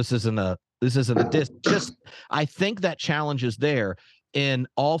 so this isn't a diss. Just I think that challenge is there in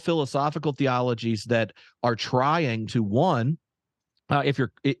all philosophical theologies that are trying to, one, if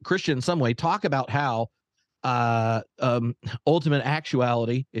you're Christian in some way, talk about how ultimate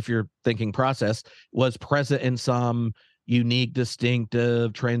actuality, if you're thinking process, was present in some unique,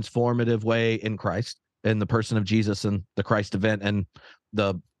 distinctive, transformative way in Christ, in the person of Jesus and the Christ event and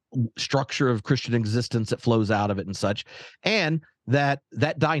the structure of Christian existence that flows out of it and such. And that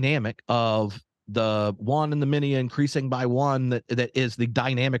dynamic of the one and the many increasing by one, that is the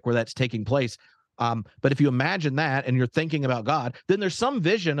dynamic where that's taking place. But if you imagine that and you're thinking about God, then there's some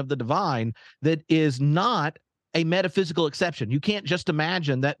vision of the divine that is not a metaphysical exception. You can't just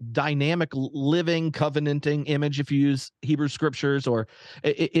imagine that dynamic, living, covenanting image if you use Hebrew scriptures, or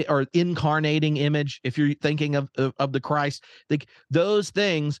incarnating image if you're thinking of the Christ. Like, those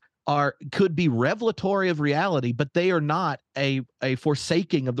things could be revelatory of reality, but they are not a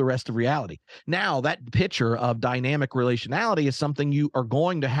forsaking of the rest of reality. Now, that picture of dynamic relationality is something you are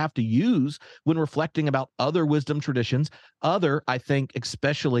going to have to use when reflecting about other wisdom traditions, I think,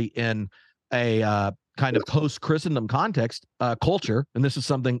 especially in a kind of post-Christendom context, culture, and this is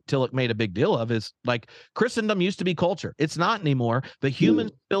something Tillich made a big deal of, is like, Christendom used to be culture. It's not anymore, but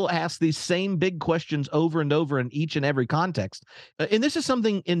humans still ask these same big questions over and over in each and every context. And this is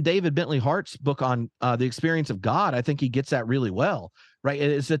something in David Bentley Hart's book on the experience of God. I think he gets that really well, right?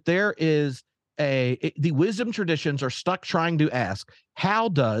 Is that there is the wisdom traditions are stuck trying to ask, how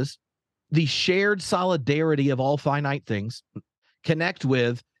does the shared solidarity of all finite things connect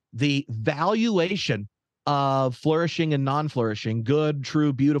with the valuation of flourishing and non-flourishing, good,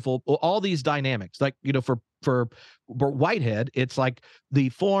 true, beautiful, all these dynamics. Like, for Whitehead, it's like the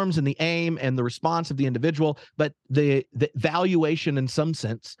forms and the aim and the response of the individual, but the valuation in some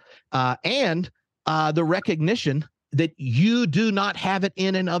sense, and the recognition that you do not have it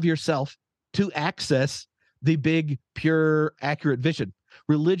in and of yourself to access the big, pure, accurate vision.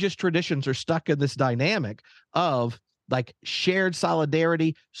 Religious traditions are stuck in this dynamic of like shared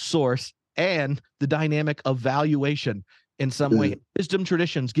solidarity, source, and the dynamic of valuation in some way. Wisdom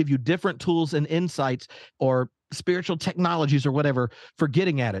traditions give you different tools and insights, or spiritual technologies or whatever, for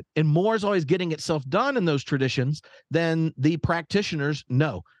getting at it. And more is always getting itself done in those traditions than the practitioners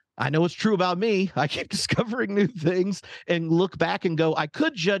know. I know it's true about me. I keep discovering new things and look back and go, I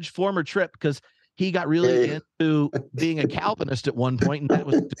could judge former Tripp because he got really into being a Calvinist at one point, and that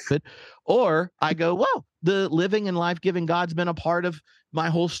was stupid. Or I go, well, the living and life-giving God's been a part of my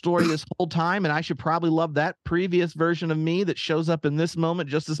whole story this whole time, and I should probably love that previous version of me that shows up in this moment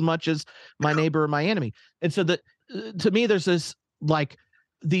just as much as my neighbor or my enemy. And so to me, there's this, like,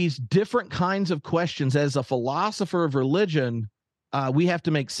 these different kinds of questions as a philosopher of religion we have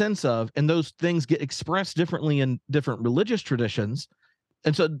to make sense of, and those things get expressed differently in different religious traditions.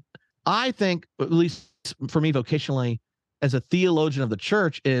 And so I think, at least for me vocationally, as a theologian of the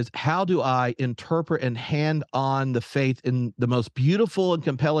church, is how do I interpret and hand on the faith in the most beautiful and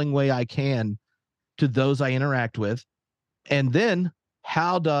compelling way I can to those I interact with? And then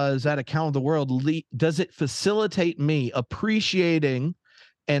how does that account of the world does it facilitate me appreciating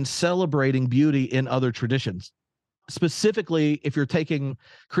and celebrating beauty in other traditions? Specifically, if you're taking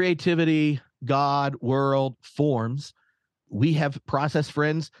creativity, God, world, forms, we have process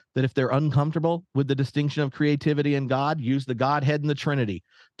friends that, if they're uncomfortable with the distinction of creativity and God, use the Godhead and the Trinity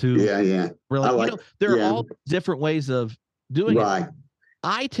to relate. There are all different ways of doing it.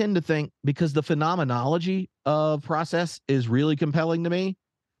 I tend to think, because the phenomenology of process is really compelling to me,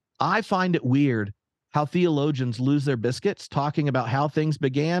 I find it weird how theologians lose their biscuits talking about how things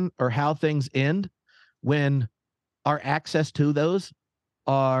began or how things end, when our access to those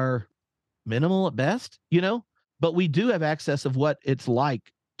are minimal at best, but we do have access of what it's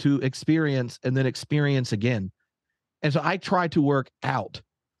like to experience and then experience again. And so I try to work out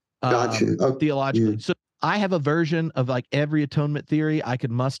theologically. So I have a version of like every atonement theory I could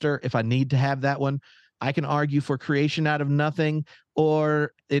muster if I need to have that one. I can argue for creation out of nothing,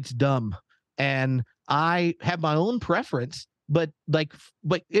 or it's dumb. And I have my own preference, but think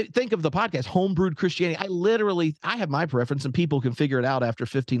of the podcast, Homebrewed Christianity. I have my preference, and people can figure it out after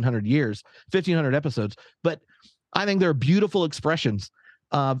 1,500 years, 1,500 episodes. But I think there are beautiful expressions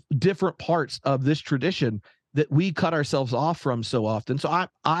of different parts of this tradition that we cut ourselves off from so often. So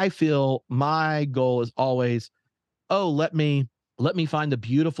I feel my goal is always, let me find the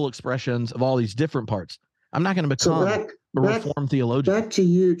beautiful expressions of all these different parts. I'm not going to become a Reformed theologian. Back to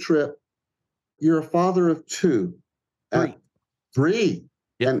you, Tripp. You're a father of two. Three.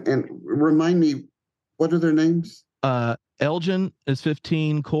 Yep. And remind me, what are their names? Elgin is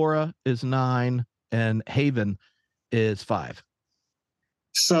 15, Cora is 9, and Haven is 5.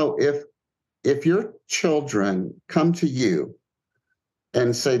 So if your children come to you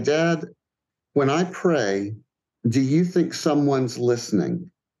and say, Dad, when I pray, do you think someone's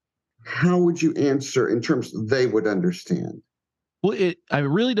listening? How would you answer in terms they would understand? Well, it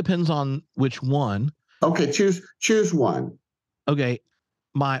really depends on which one. Okay, choose one. Okay,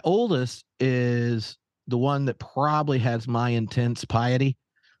 my oldest is the one that probably has my intense piety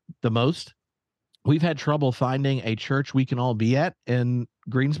the most. We've had trouble finding a church we can all be at in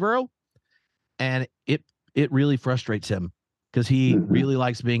Greensboro, and it really frustrates him because he really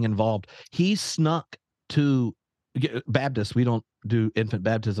likes being involved. He snuck to Baptist. We don't do infant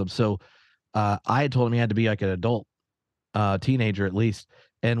baptism, so I had told him he had to be like an adult, teenager at least.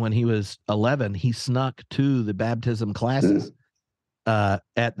 And when he was 11, he snuck to the baptism classes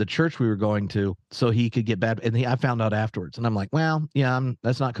at the church we were going to, so he could get baptized. And I found out afterwards, and I'm like, well, yeah,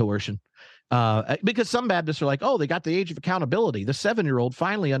 that's not coercion. Because some Baptists are like, oh, they got the age of accountability. The 7-year-old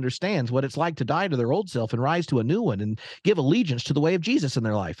finally understands what it's like to die to their old self and rise to a new one and give allegiance to the way of Jesus in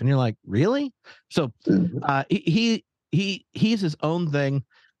their life. And you're like, really? So he's his own thing.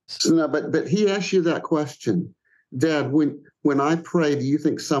 So, no, but he asked you that question, Dad. When I pray, do you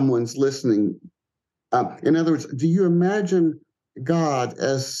think someone's listening? In other words, do you imagine God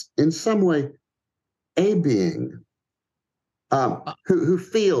as in some way a being who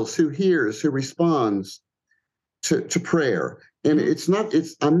feels, who hears, who responds to prayer? And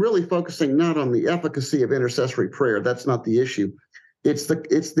I'm really focusing not on the efficacy of intercessory prayer. That's not the issue. It's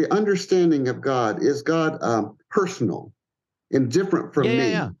the understanding of God. Is God personal and different from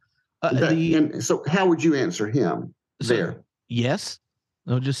me? Yeah. And so how would you answer him there? Yes.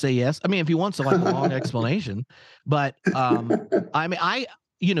 I'll just say yes. I mean, if he wants a long explanation, but I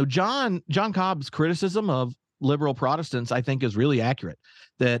mean, John Cobb's criticism of liberal Protestants, I think, is really accurate,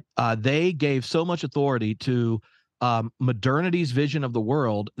 that they gave so much authority to modernity's vision of the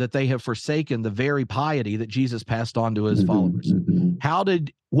world that they have forsaken the very piety that Jesus passed on to his followers.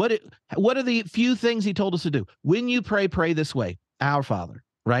 What are the few things he told us to do? When you pray this way, our Father,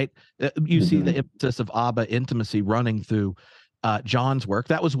 right? You see the emphasis of Abba intimacy running through John's work.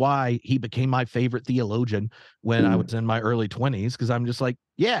 That was why he became my favorite theologian when I was in my early 20s, because I'm just like,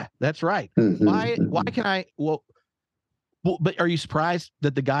 yeah, that's right. Why can I? Well, but are you surprised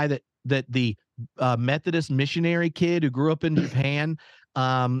that the guy that the Methodist missionary kid who grew up in Japan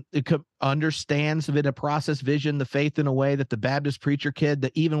understands in a process vision the faith in a way that the Baptist preacher kid,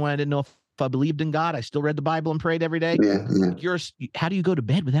 that even when I didn't know if I believed in God, I still read the Bible and prayed every day? How do you go to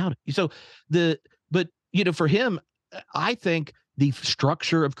bed without it? So for him, I think the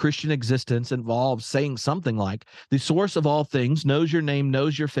structure of Christian existence involves saying something like, the source of all things knows your name,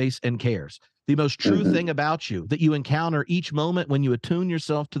 knows your face, and cares. The most true thing about you that you encounter each moment when you attune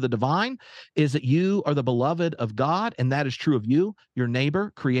yourself to the divine is that you are the beloved of God, and that is true of you, your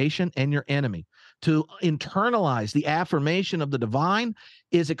neighbor, creation, and your enemy. To internalize the affirmation of the divine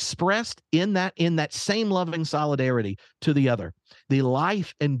is expressed in that same loving solidarity to the other. The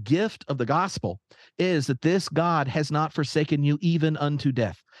life and gift of the gospel is that this God has not forsaken you even unto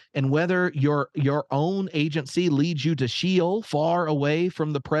death. And whether your own agency leads you to Sheol, far away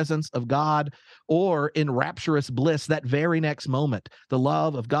from the presence of God, or in rapturous bliss that very next moment, the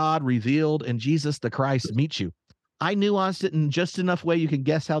love of God revealed in Jesus the Christ meets you. I nuanced it in just enough way you can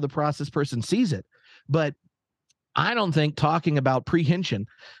guess how the process person sees it. But I don't think talking about prehension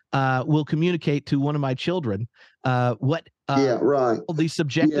will communicate to one of my children what the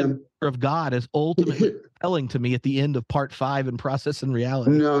subjective of God is ultimately telling to me at the end of part 5 in Process and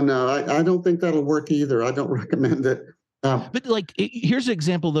Reality. No, I don't think that'll work either. I don't recommend it. But here's an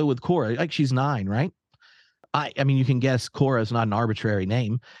example though with Cora. Like, she's 9, right? I mean, you can guess Cora is not an arbitrary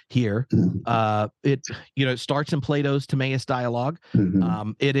name here. It starts in Plato's Timaeus dialogue.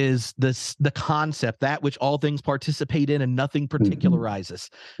 It is the concept, that which all things participate in and nothing particularizes,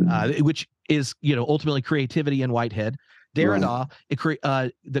 which is ultimately creativity in Whitehead. Derrida,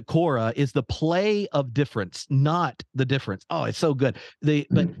 the Cora is the play of difference, not the difference. Oh, it's so good.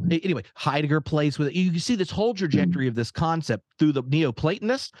 But anyway, Heidegger plays with it. You can see this whole trajectory of this concept through the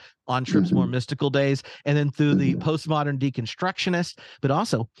Neoplatonists on Tripp's more mystical days, and then through the postmodern deconstructionists, but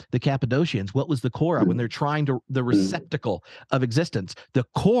also the Cappadocians. What was the Cora when they're trying to the receptacle of existence? The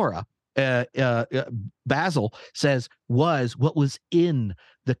Cora, Basil says, was what was in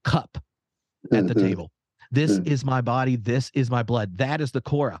the cup at the table. This is my body. This is my blood. That is the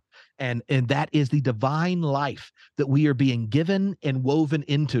Cora. And that is the divine life that we are being given and woven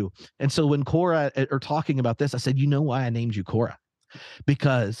into. And so when Cora are talking about this, I said, you know why I named you Cora?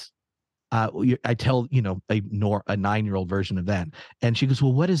 Because I tell, a 9-year-old version of that. And she goes,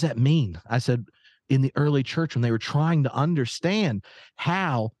 well, what does that mean? I said, in the early church, when they were trying to understand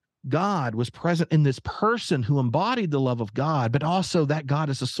how God was present in this person who embodied the love of God, but also that God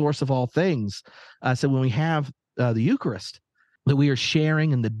is the source of all things. So when we have the Eucharist, that we are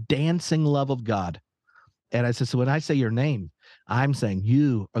sharing in the dancing love of God. And I said, so when I say your name, I'm saying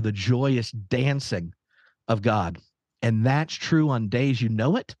you are the joyous dancing of God. And that's true on days you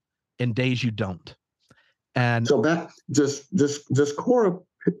know it and days you don't. And so that just Cora,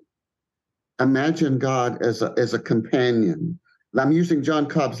 imagine God as a companion. I'm using John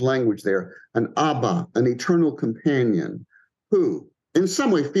Cobb's language there, an Abba, an eternal companion who in some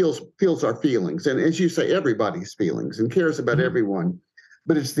way feels our feelings. And as you say, everybody's feelings and cares about everyone.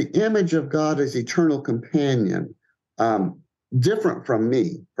 But it's the image of God as eternal companion, different from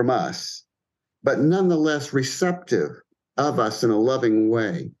me, from us, but nonetheless receptive of us in a loving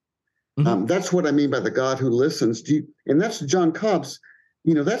way. That's what I mean by the God who listens. And that's John Cobb's,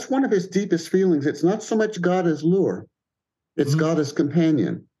 that's one of his deepest feelings. It's not so much God as lure. It's God as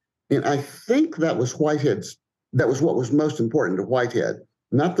companion. And I think that was what was most important to Whitehead.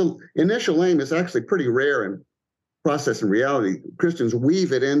 Not the initial aim is actually pretty rare in process and reality. Christians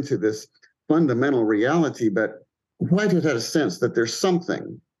weave it into this fundamental reality, but Whitehead had a sense that there's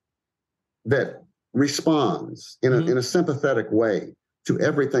something that responds in a sympathetic way to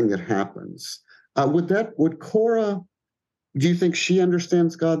everything that happens. Would Cora, do you think she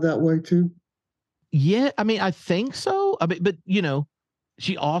understands God that way too? Yeah, I mean, I think so. I mean, but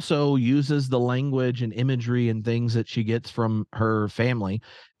she also uses the language and imagery and things that she gets from her family.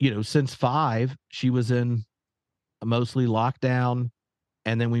 Since 5, she was in mostly lockdown,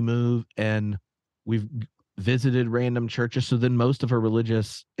 and then we moved and we've visited random churches. So then most of her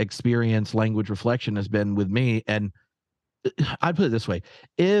religious experience, language, reflection has been with me. And I put it this way: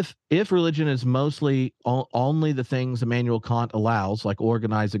 if religion is mostly only the things Immanuel Kant allows, like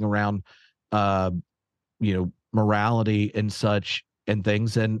organizing around morality and such and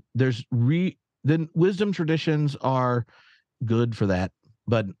things, and then wisdom traditions are good for that,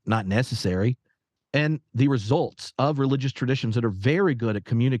 but not necessary. And the results of religious traditions that are very good at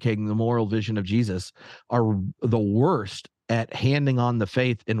communicating the moral vision of Jesus are the worst at handing on the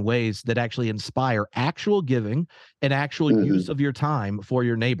faith in ways that actually inspire actual giving and actual use of your time for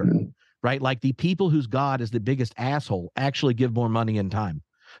your neighbor, right? Like the people whose God is the biggest asshole actually give more money and time.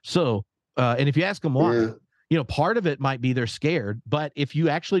 So, and if you ask them why, part of it might be they're scared, but if you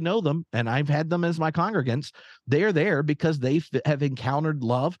actually know them, and I've had them as my congregants, they're there because they have encountered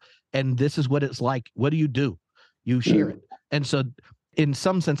love, and this is what it's like. What do? You share it. And so in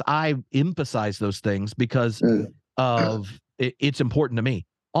some sense, I emphasize those things because of it's important to me.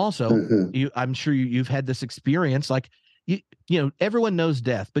 Also, I'm sure you've had this experience, like, everyone knows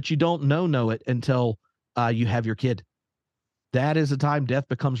death, but you don't know it until you have your kid. That is a time death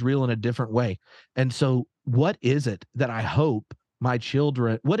becomes real in a different way. And so what is it that I hope my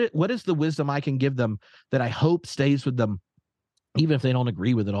children, what is the wisdom I can give them that I hope stays with them, even if they don't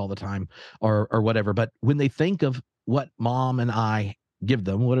agree with it all the time or whatever? But when they think of what mom and I give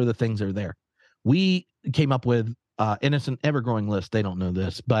them, what are the things that are there? We came up with, and it's an ever-growing list. They don't know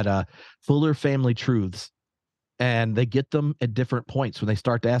this, but Fuller Family Truths. And they get them at different points when they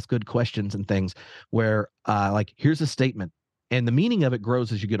start to ask good questions and things where like, here's a statement. And the meaning of it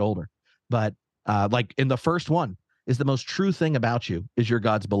grows as you get older. But like in the first one is the most true thing about you is you're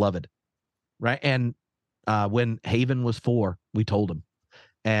God's beloved, right? And when Haven was 4, we told him.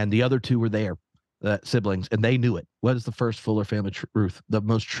 And the other 2 were there, siblings, and they knew it. What is the first Fuller Family truth? The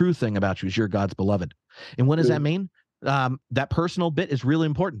most true thing about you is you're God's beloved. And what does that mean? That personal bit is really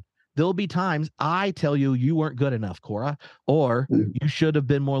important. There'll be times I tell you you weren't good enough, Cora, or you should have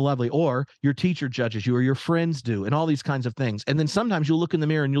been more lovely, or your teacher judges you, or your friends do, and all these kinds of things. And then sometimes you'll look in the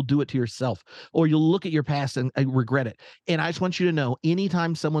mirror and you'll do it to yourself, or you'll look at your past and regret it. And I just want you to know,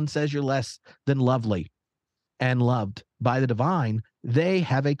 anytime someone says you're less than lovely and loved by the divine, they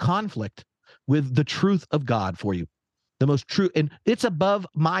have a conflict with the truth of God for you. the most true. And it's above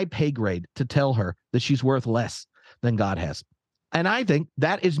my pay grade to tell her that she's worth less than God has. And I think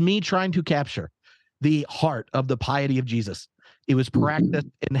that is me trying to capture the heart of the piety of Jesus. It was practiced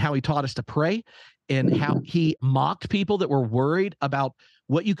in how he taught us to pray, and how he mocked people that were worried about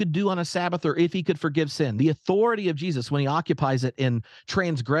what you could do on a Sabbath or if he could forgive sin. The authority of Jesus, when he occupies it in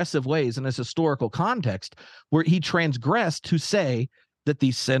transgressive ways in this historical context, where he transgressed to say that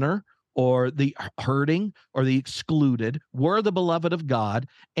the sinner or the hurting or the excluded were the beloved of God,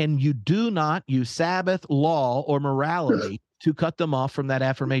 and you do not use Sabbath law or morality to cut them off from that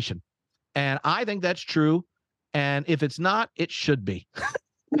affirmation. And I think that's true. And if it's not, it should be.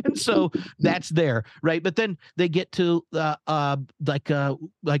 And so that's there, right? But then they get to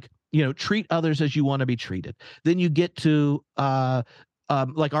treat others as you want to be treated. Then you get to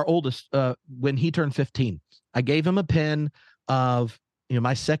like our oldest, when he turned 15, I gave him a pen of,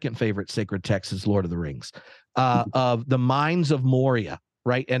 my second favorite sacred text is Lord of the Rings, of the Mines of Moria,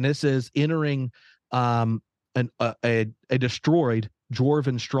 right? And this is entering a destroyed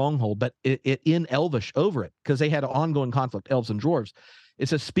dwarven stronghold, but it in Elvish over it, because they had an ongoing conflict, elves and dwarves. It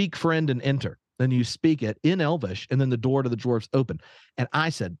says, speak, friend, and enter. Then you speak it in Elvish, and then the door to the dwarves open. And I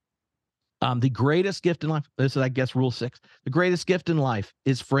said, the greatest gift in life, this is, I guess, rule 6, the greatest gift in life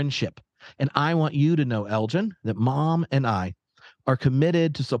is friendship. And I want you to know, Elgin, that Mom and I are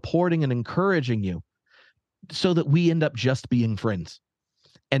committed to supporting and encouraging you so that we end up just being friends.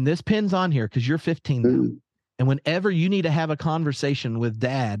 And this pin's on here because you're 15 now. And whenever you need to have a conversation with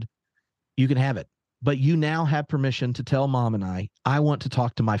Dad, you can have it. But you now have permission to tell Mom and I want to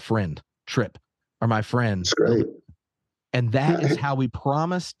talk to my friend, Tripp, or my friend. That's great. And that is how we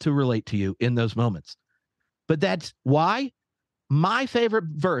promise to relate to you in those moments. But that's why my favorite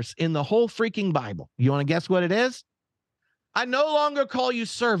verse in the whole freaking Bible, you want to guess what it is? I no longer call you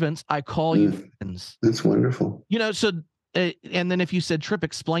servants, I call you friends. That's wonderful. So, and then if you said, Tripp,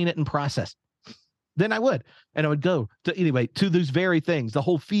 explain it in process, then I would. And I would go to those very things, the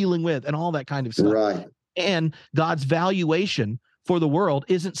whole feeling with and all that kind of stuff. Right. And God's valuation for the world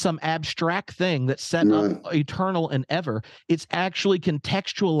isn't some abstract thing that's set up eternal and ever. It's actually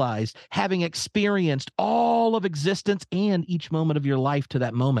contextualized, having experienced all of existence and each moment of your life to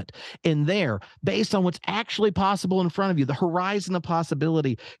that moment. And there, based on what's actually possible in front of you, the horizon of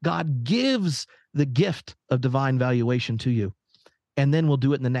possibility, God gives the gift of divine valuation to you. And then we'll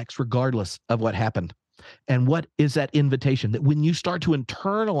do it in the next, regardless of what happened. And what is that invitation? That when you start to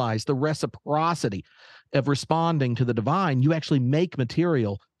internalize the reciprocity of responding to the divine, you actually make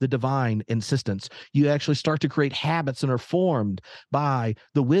material the divine insistence. You actually start to create habits and are formed by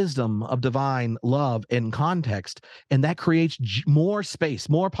the wisdom of divine love and context. And that creates more space,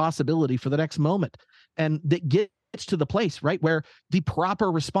 more possibility for the next moment. And that gets to the place, right, where the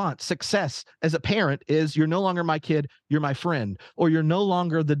proper response, success as a parent, is you're no longer my kid, you're my friend. Or you're no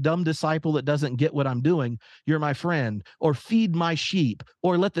longer the dumb disciple that doesn't get what I'm doing, you're my friend. Or feed my sheep.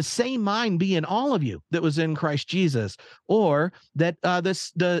 Or let the same mind be in all of you that was in Christ Jesus. Or that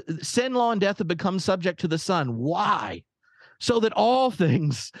the sin, law, and death have become subject to the Son. Why? So that all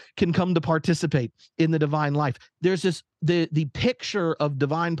things can come to participate in the divine life. There's this, the picture of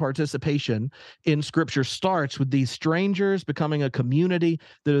divine participation in Scripture starts with these strangers becoming a community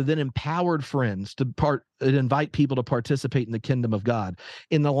that are then empowered friends to invite people to participate in the kingdom of God.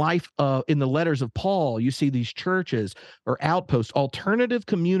 In the letters of Paul, you see these churches or outposts, alternative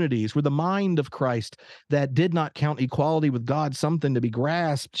communities where the mind of Christ that did not count equality with God something to be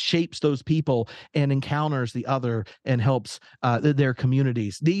grasped shapes those people and encounters the other and helps their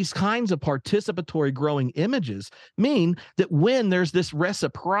communities. These kinds of participatory growing images mean that when there's this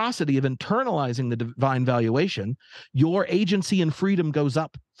reciprocity of internalizing the divine valuation, your agency and freedom goes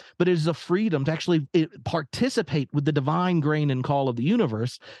up. But it is a freedom to actually participate with the divine grain and call of the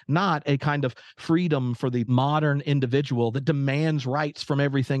universe, not a kind of freedom for the modern individual that demands rights from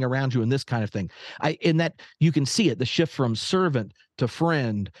everything around you and this kind of thing. In that you can see it, the shift from servant to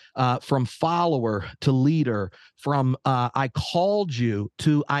friend, from follower to leader, from I called you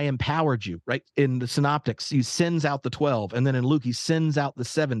to I empowered you, right? In the Synoptics, he sends out the 12. And then in Luke, he sends out the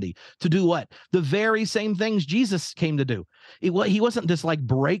 70 to do what? The very same things Jesus came to do. He wasn't this like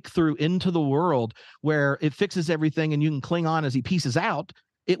breakthrough into the world where it fixes everything and you can cling on as he pieces out.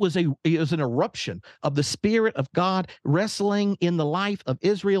 It was an eruption of the Spirit of God wrestling in the life of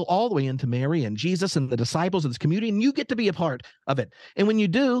Israel all the way into Mary and Jesus and the disciples of this community, and you get to be a part of it. And when you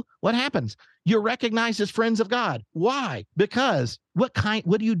do, what happens? You're recognized as friends of God. Why? Because what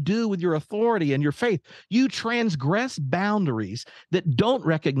do you do with your authority and your faith? You transgress boundaries that don't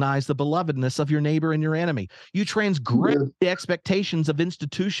recognize the belovedness of your neighbor and your enemy. You transgress the expectations of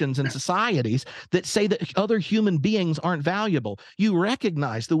institutions and societies that say that other human beings aren't valuable. You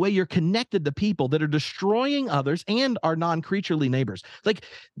recognize the way you're connected to people that are destroying others and our non-creaturely neighbors. Like,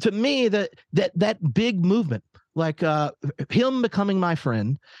 to me, that big movement, like him becoming my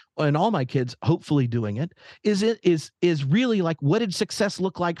friend and all my kids hopefully doing it, is really like, what did success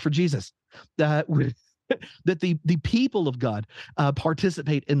look like for Jesus? That the people of God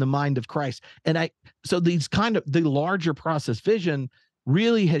participate in the mind of Christ. And so these kind of the larger process vision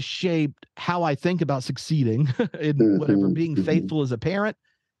really has shaped how I think about succeeding in whatever, being faithful as a parent.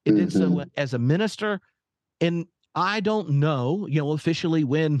 It did so as a minister. And I don't know, officially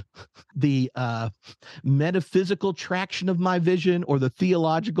when the metaphysical traction of my vision or the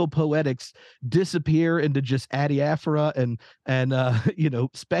theological poetics disappear into just adiaphora and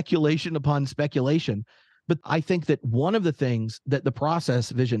speculation upon speculation. But I think that one of the things that the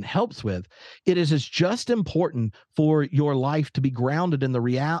process vision helps with, it is just important for your life to be grounded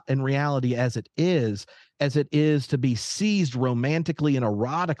in reality as it is to be seized romantically and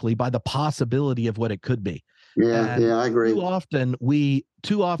erotically by the possibility of what it could be. Yeah, I agree. Too often we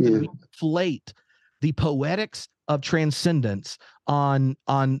inflate the poetics of transcendence on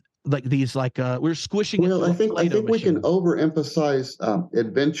like these, like we're squishing. Well, I think we can overemphasize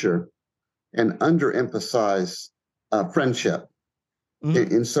adventure and underemphasize friendship.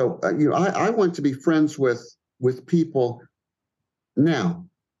 And so I want to be friends with people now,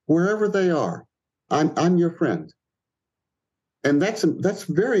 wherever they are. I'm your friend, and that's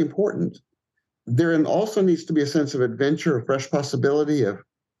very important. There also needs to be a sense of adventure, a fresh possibility, of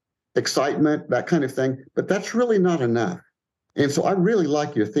excitement, that kind of thing. But that's really not enough. And so I really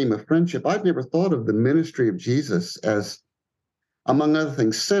like your theme of friendship. I've never thought of the ministry of Jesus as, among other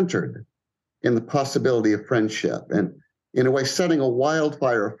things, centered in the possibility of friendship, and in a way setting a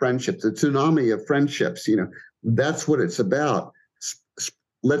wildfire of friendships, a tsunami of friendships. That's what it's about.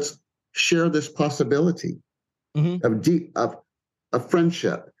 Let's share this possibility of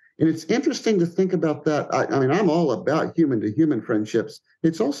friendship. And it's interesting to think about that. I mean, I'm all about human-to-human friendships.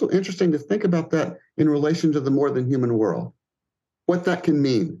 It's also interesting to think about that in relation to the more than human world, what that can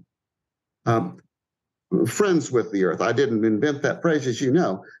mean. Friends with the earth. I didn't invent that phrase, as you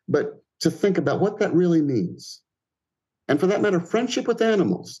know, but to think about what that really means. And for that matter, friendship with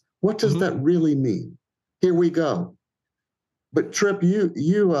animals. What does that really mean? Here we go. But Tripp,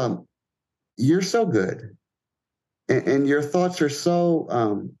 you're so good, and your thoughts are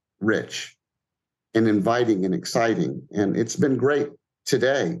so rich and inviting and exciting. And it's been great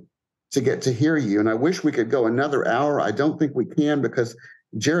today to get to hear you. And I wish we could go another hour. I don't think we can, because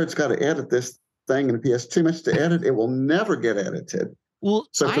Jared's got to edit this thing. And if he has too much to edit, it will never get edited. Well,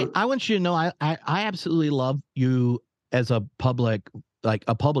 so I want you to know, I absolutely love you as a public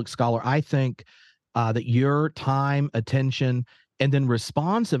scholar. I think that your time, attention, and then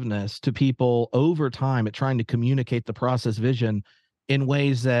responsiveness to people over time at trying to communicate the process vision in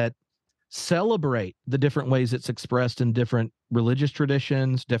ways that celebrate the different ways it's expressed in different religious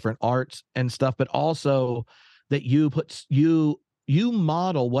traditions, different arts and stuff, but also that you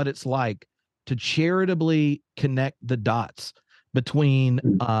model what it's like to charitably connect the dots between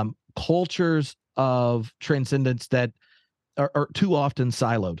cultures of transcendence that are too often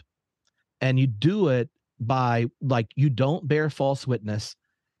siloed. And you do it by, like, you don't bear false witness.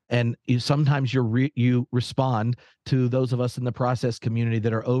 And sometimes you respond to those of us in the process community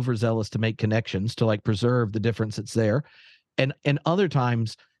that are overzealous to make connections, to like preserve the difference that's there. And other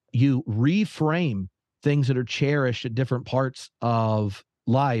times you reframe things that are cherished at different parts of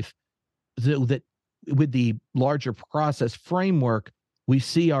life, that with the larger process framework, we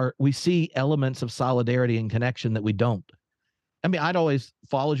see elements of solidarity and connection that we don't. I mean, I'd always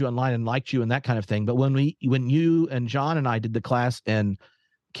followed you online and liked you and that kind of thing. But when you and John and I did the class in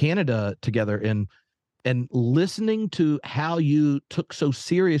Canada together, and listening to how you took so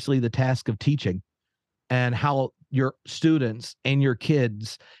seriously the task of teaching, and how your students and your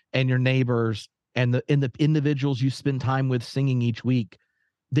kids and your neighbors and the individuals you spend time with singing each week,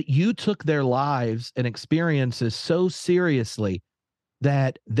 that you took their lives and experiences so seriously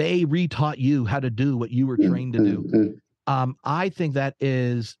that they retaught you how to do what you were trained to do. I think that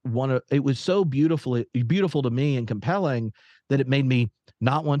is it was so beautiful to me and compelling that it made me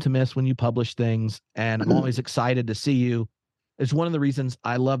not want to miss when you publish things. And I'm always excited to see you. It's one of the reasons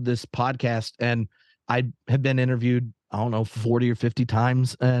I love this podcast. And I have been interviewed, I don't know, 40 or 50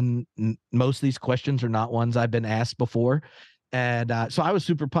 times. And most of these questions are not ones I've been asked before. And so I was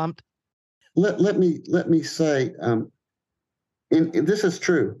super pumped. let me say, and this is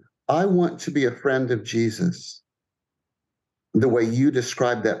true. I want to be a friend of Jesus the way you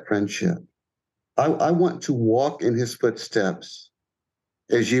describe that friendship. I want to walk in his footsteps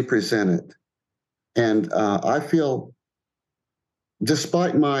as you present it. And I feel,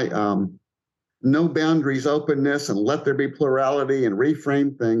 despite my no boundaries openness and let there be plurality and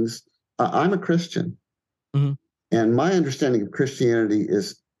reframe things, I'm a Christian. Mm-hmm. And my understanding of Christianity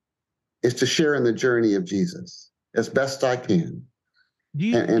is to share in the journey of Jesus as best I can. Do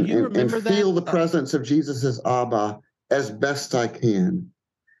you remember and feel that? the presence of Jesus's Abba as best I can.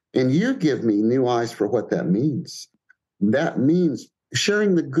 And you give me new eyes for what that means. That means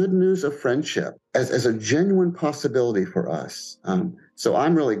sharing the good news of friendship as a genuine possibility for us. So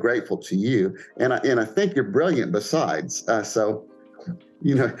I'm really grateful to you. And I think you're brilliant besides. So,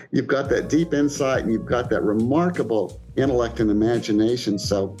 you've got that deep insight and you've got that remarkable intellect and imagination.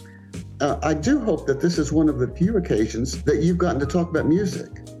 So I do hope that this is one of the few occasions that you've gotten to talk about music.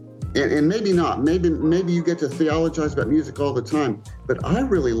 And maybe not. Maybe you get to theologize about music all the time. But I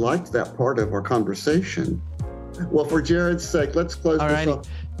really liked that part of our conversation. Well, for Jared's sake, let's close this off.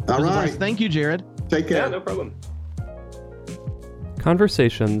 All right. Thank you, Jared. Take care. Yeah, no problem.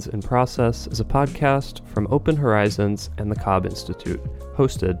 Conversations in Process is a podcast from Open Horizons and the Cobb Institute,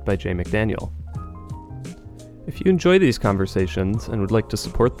 hosted by Jay McDaniel. If you enjoy these conversations and would like to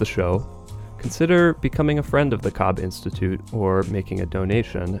support the show, consider becoming a friend of the Cobb Institute or making a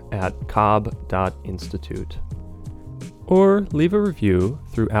donation at cobb.institute. Or leave a review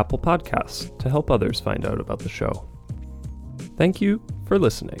through Apple Podcasts to help others find out about the show. Thank you for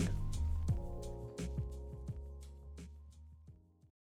listening.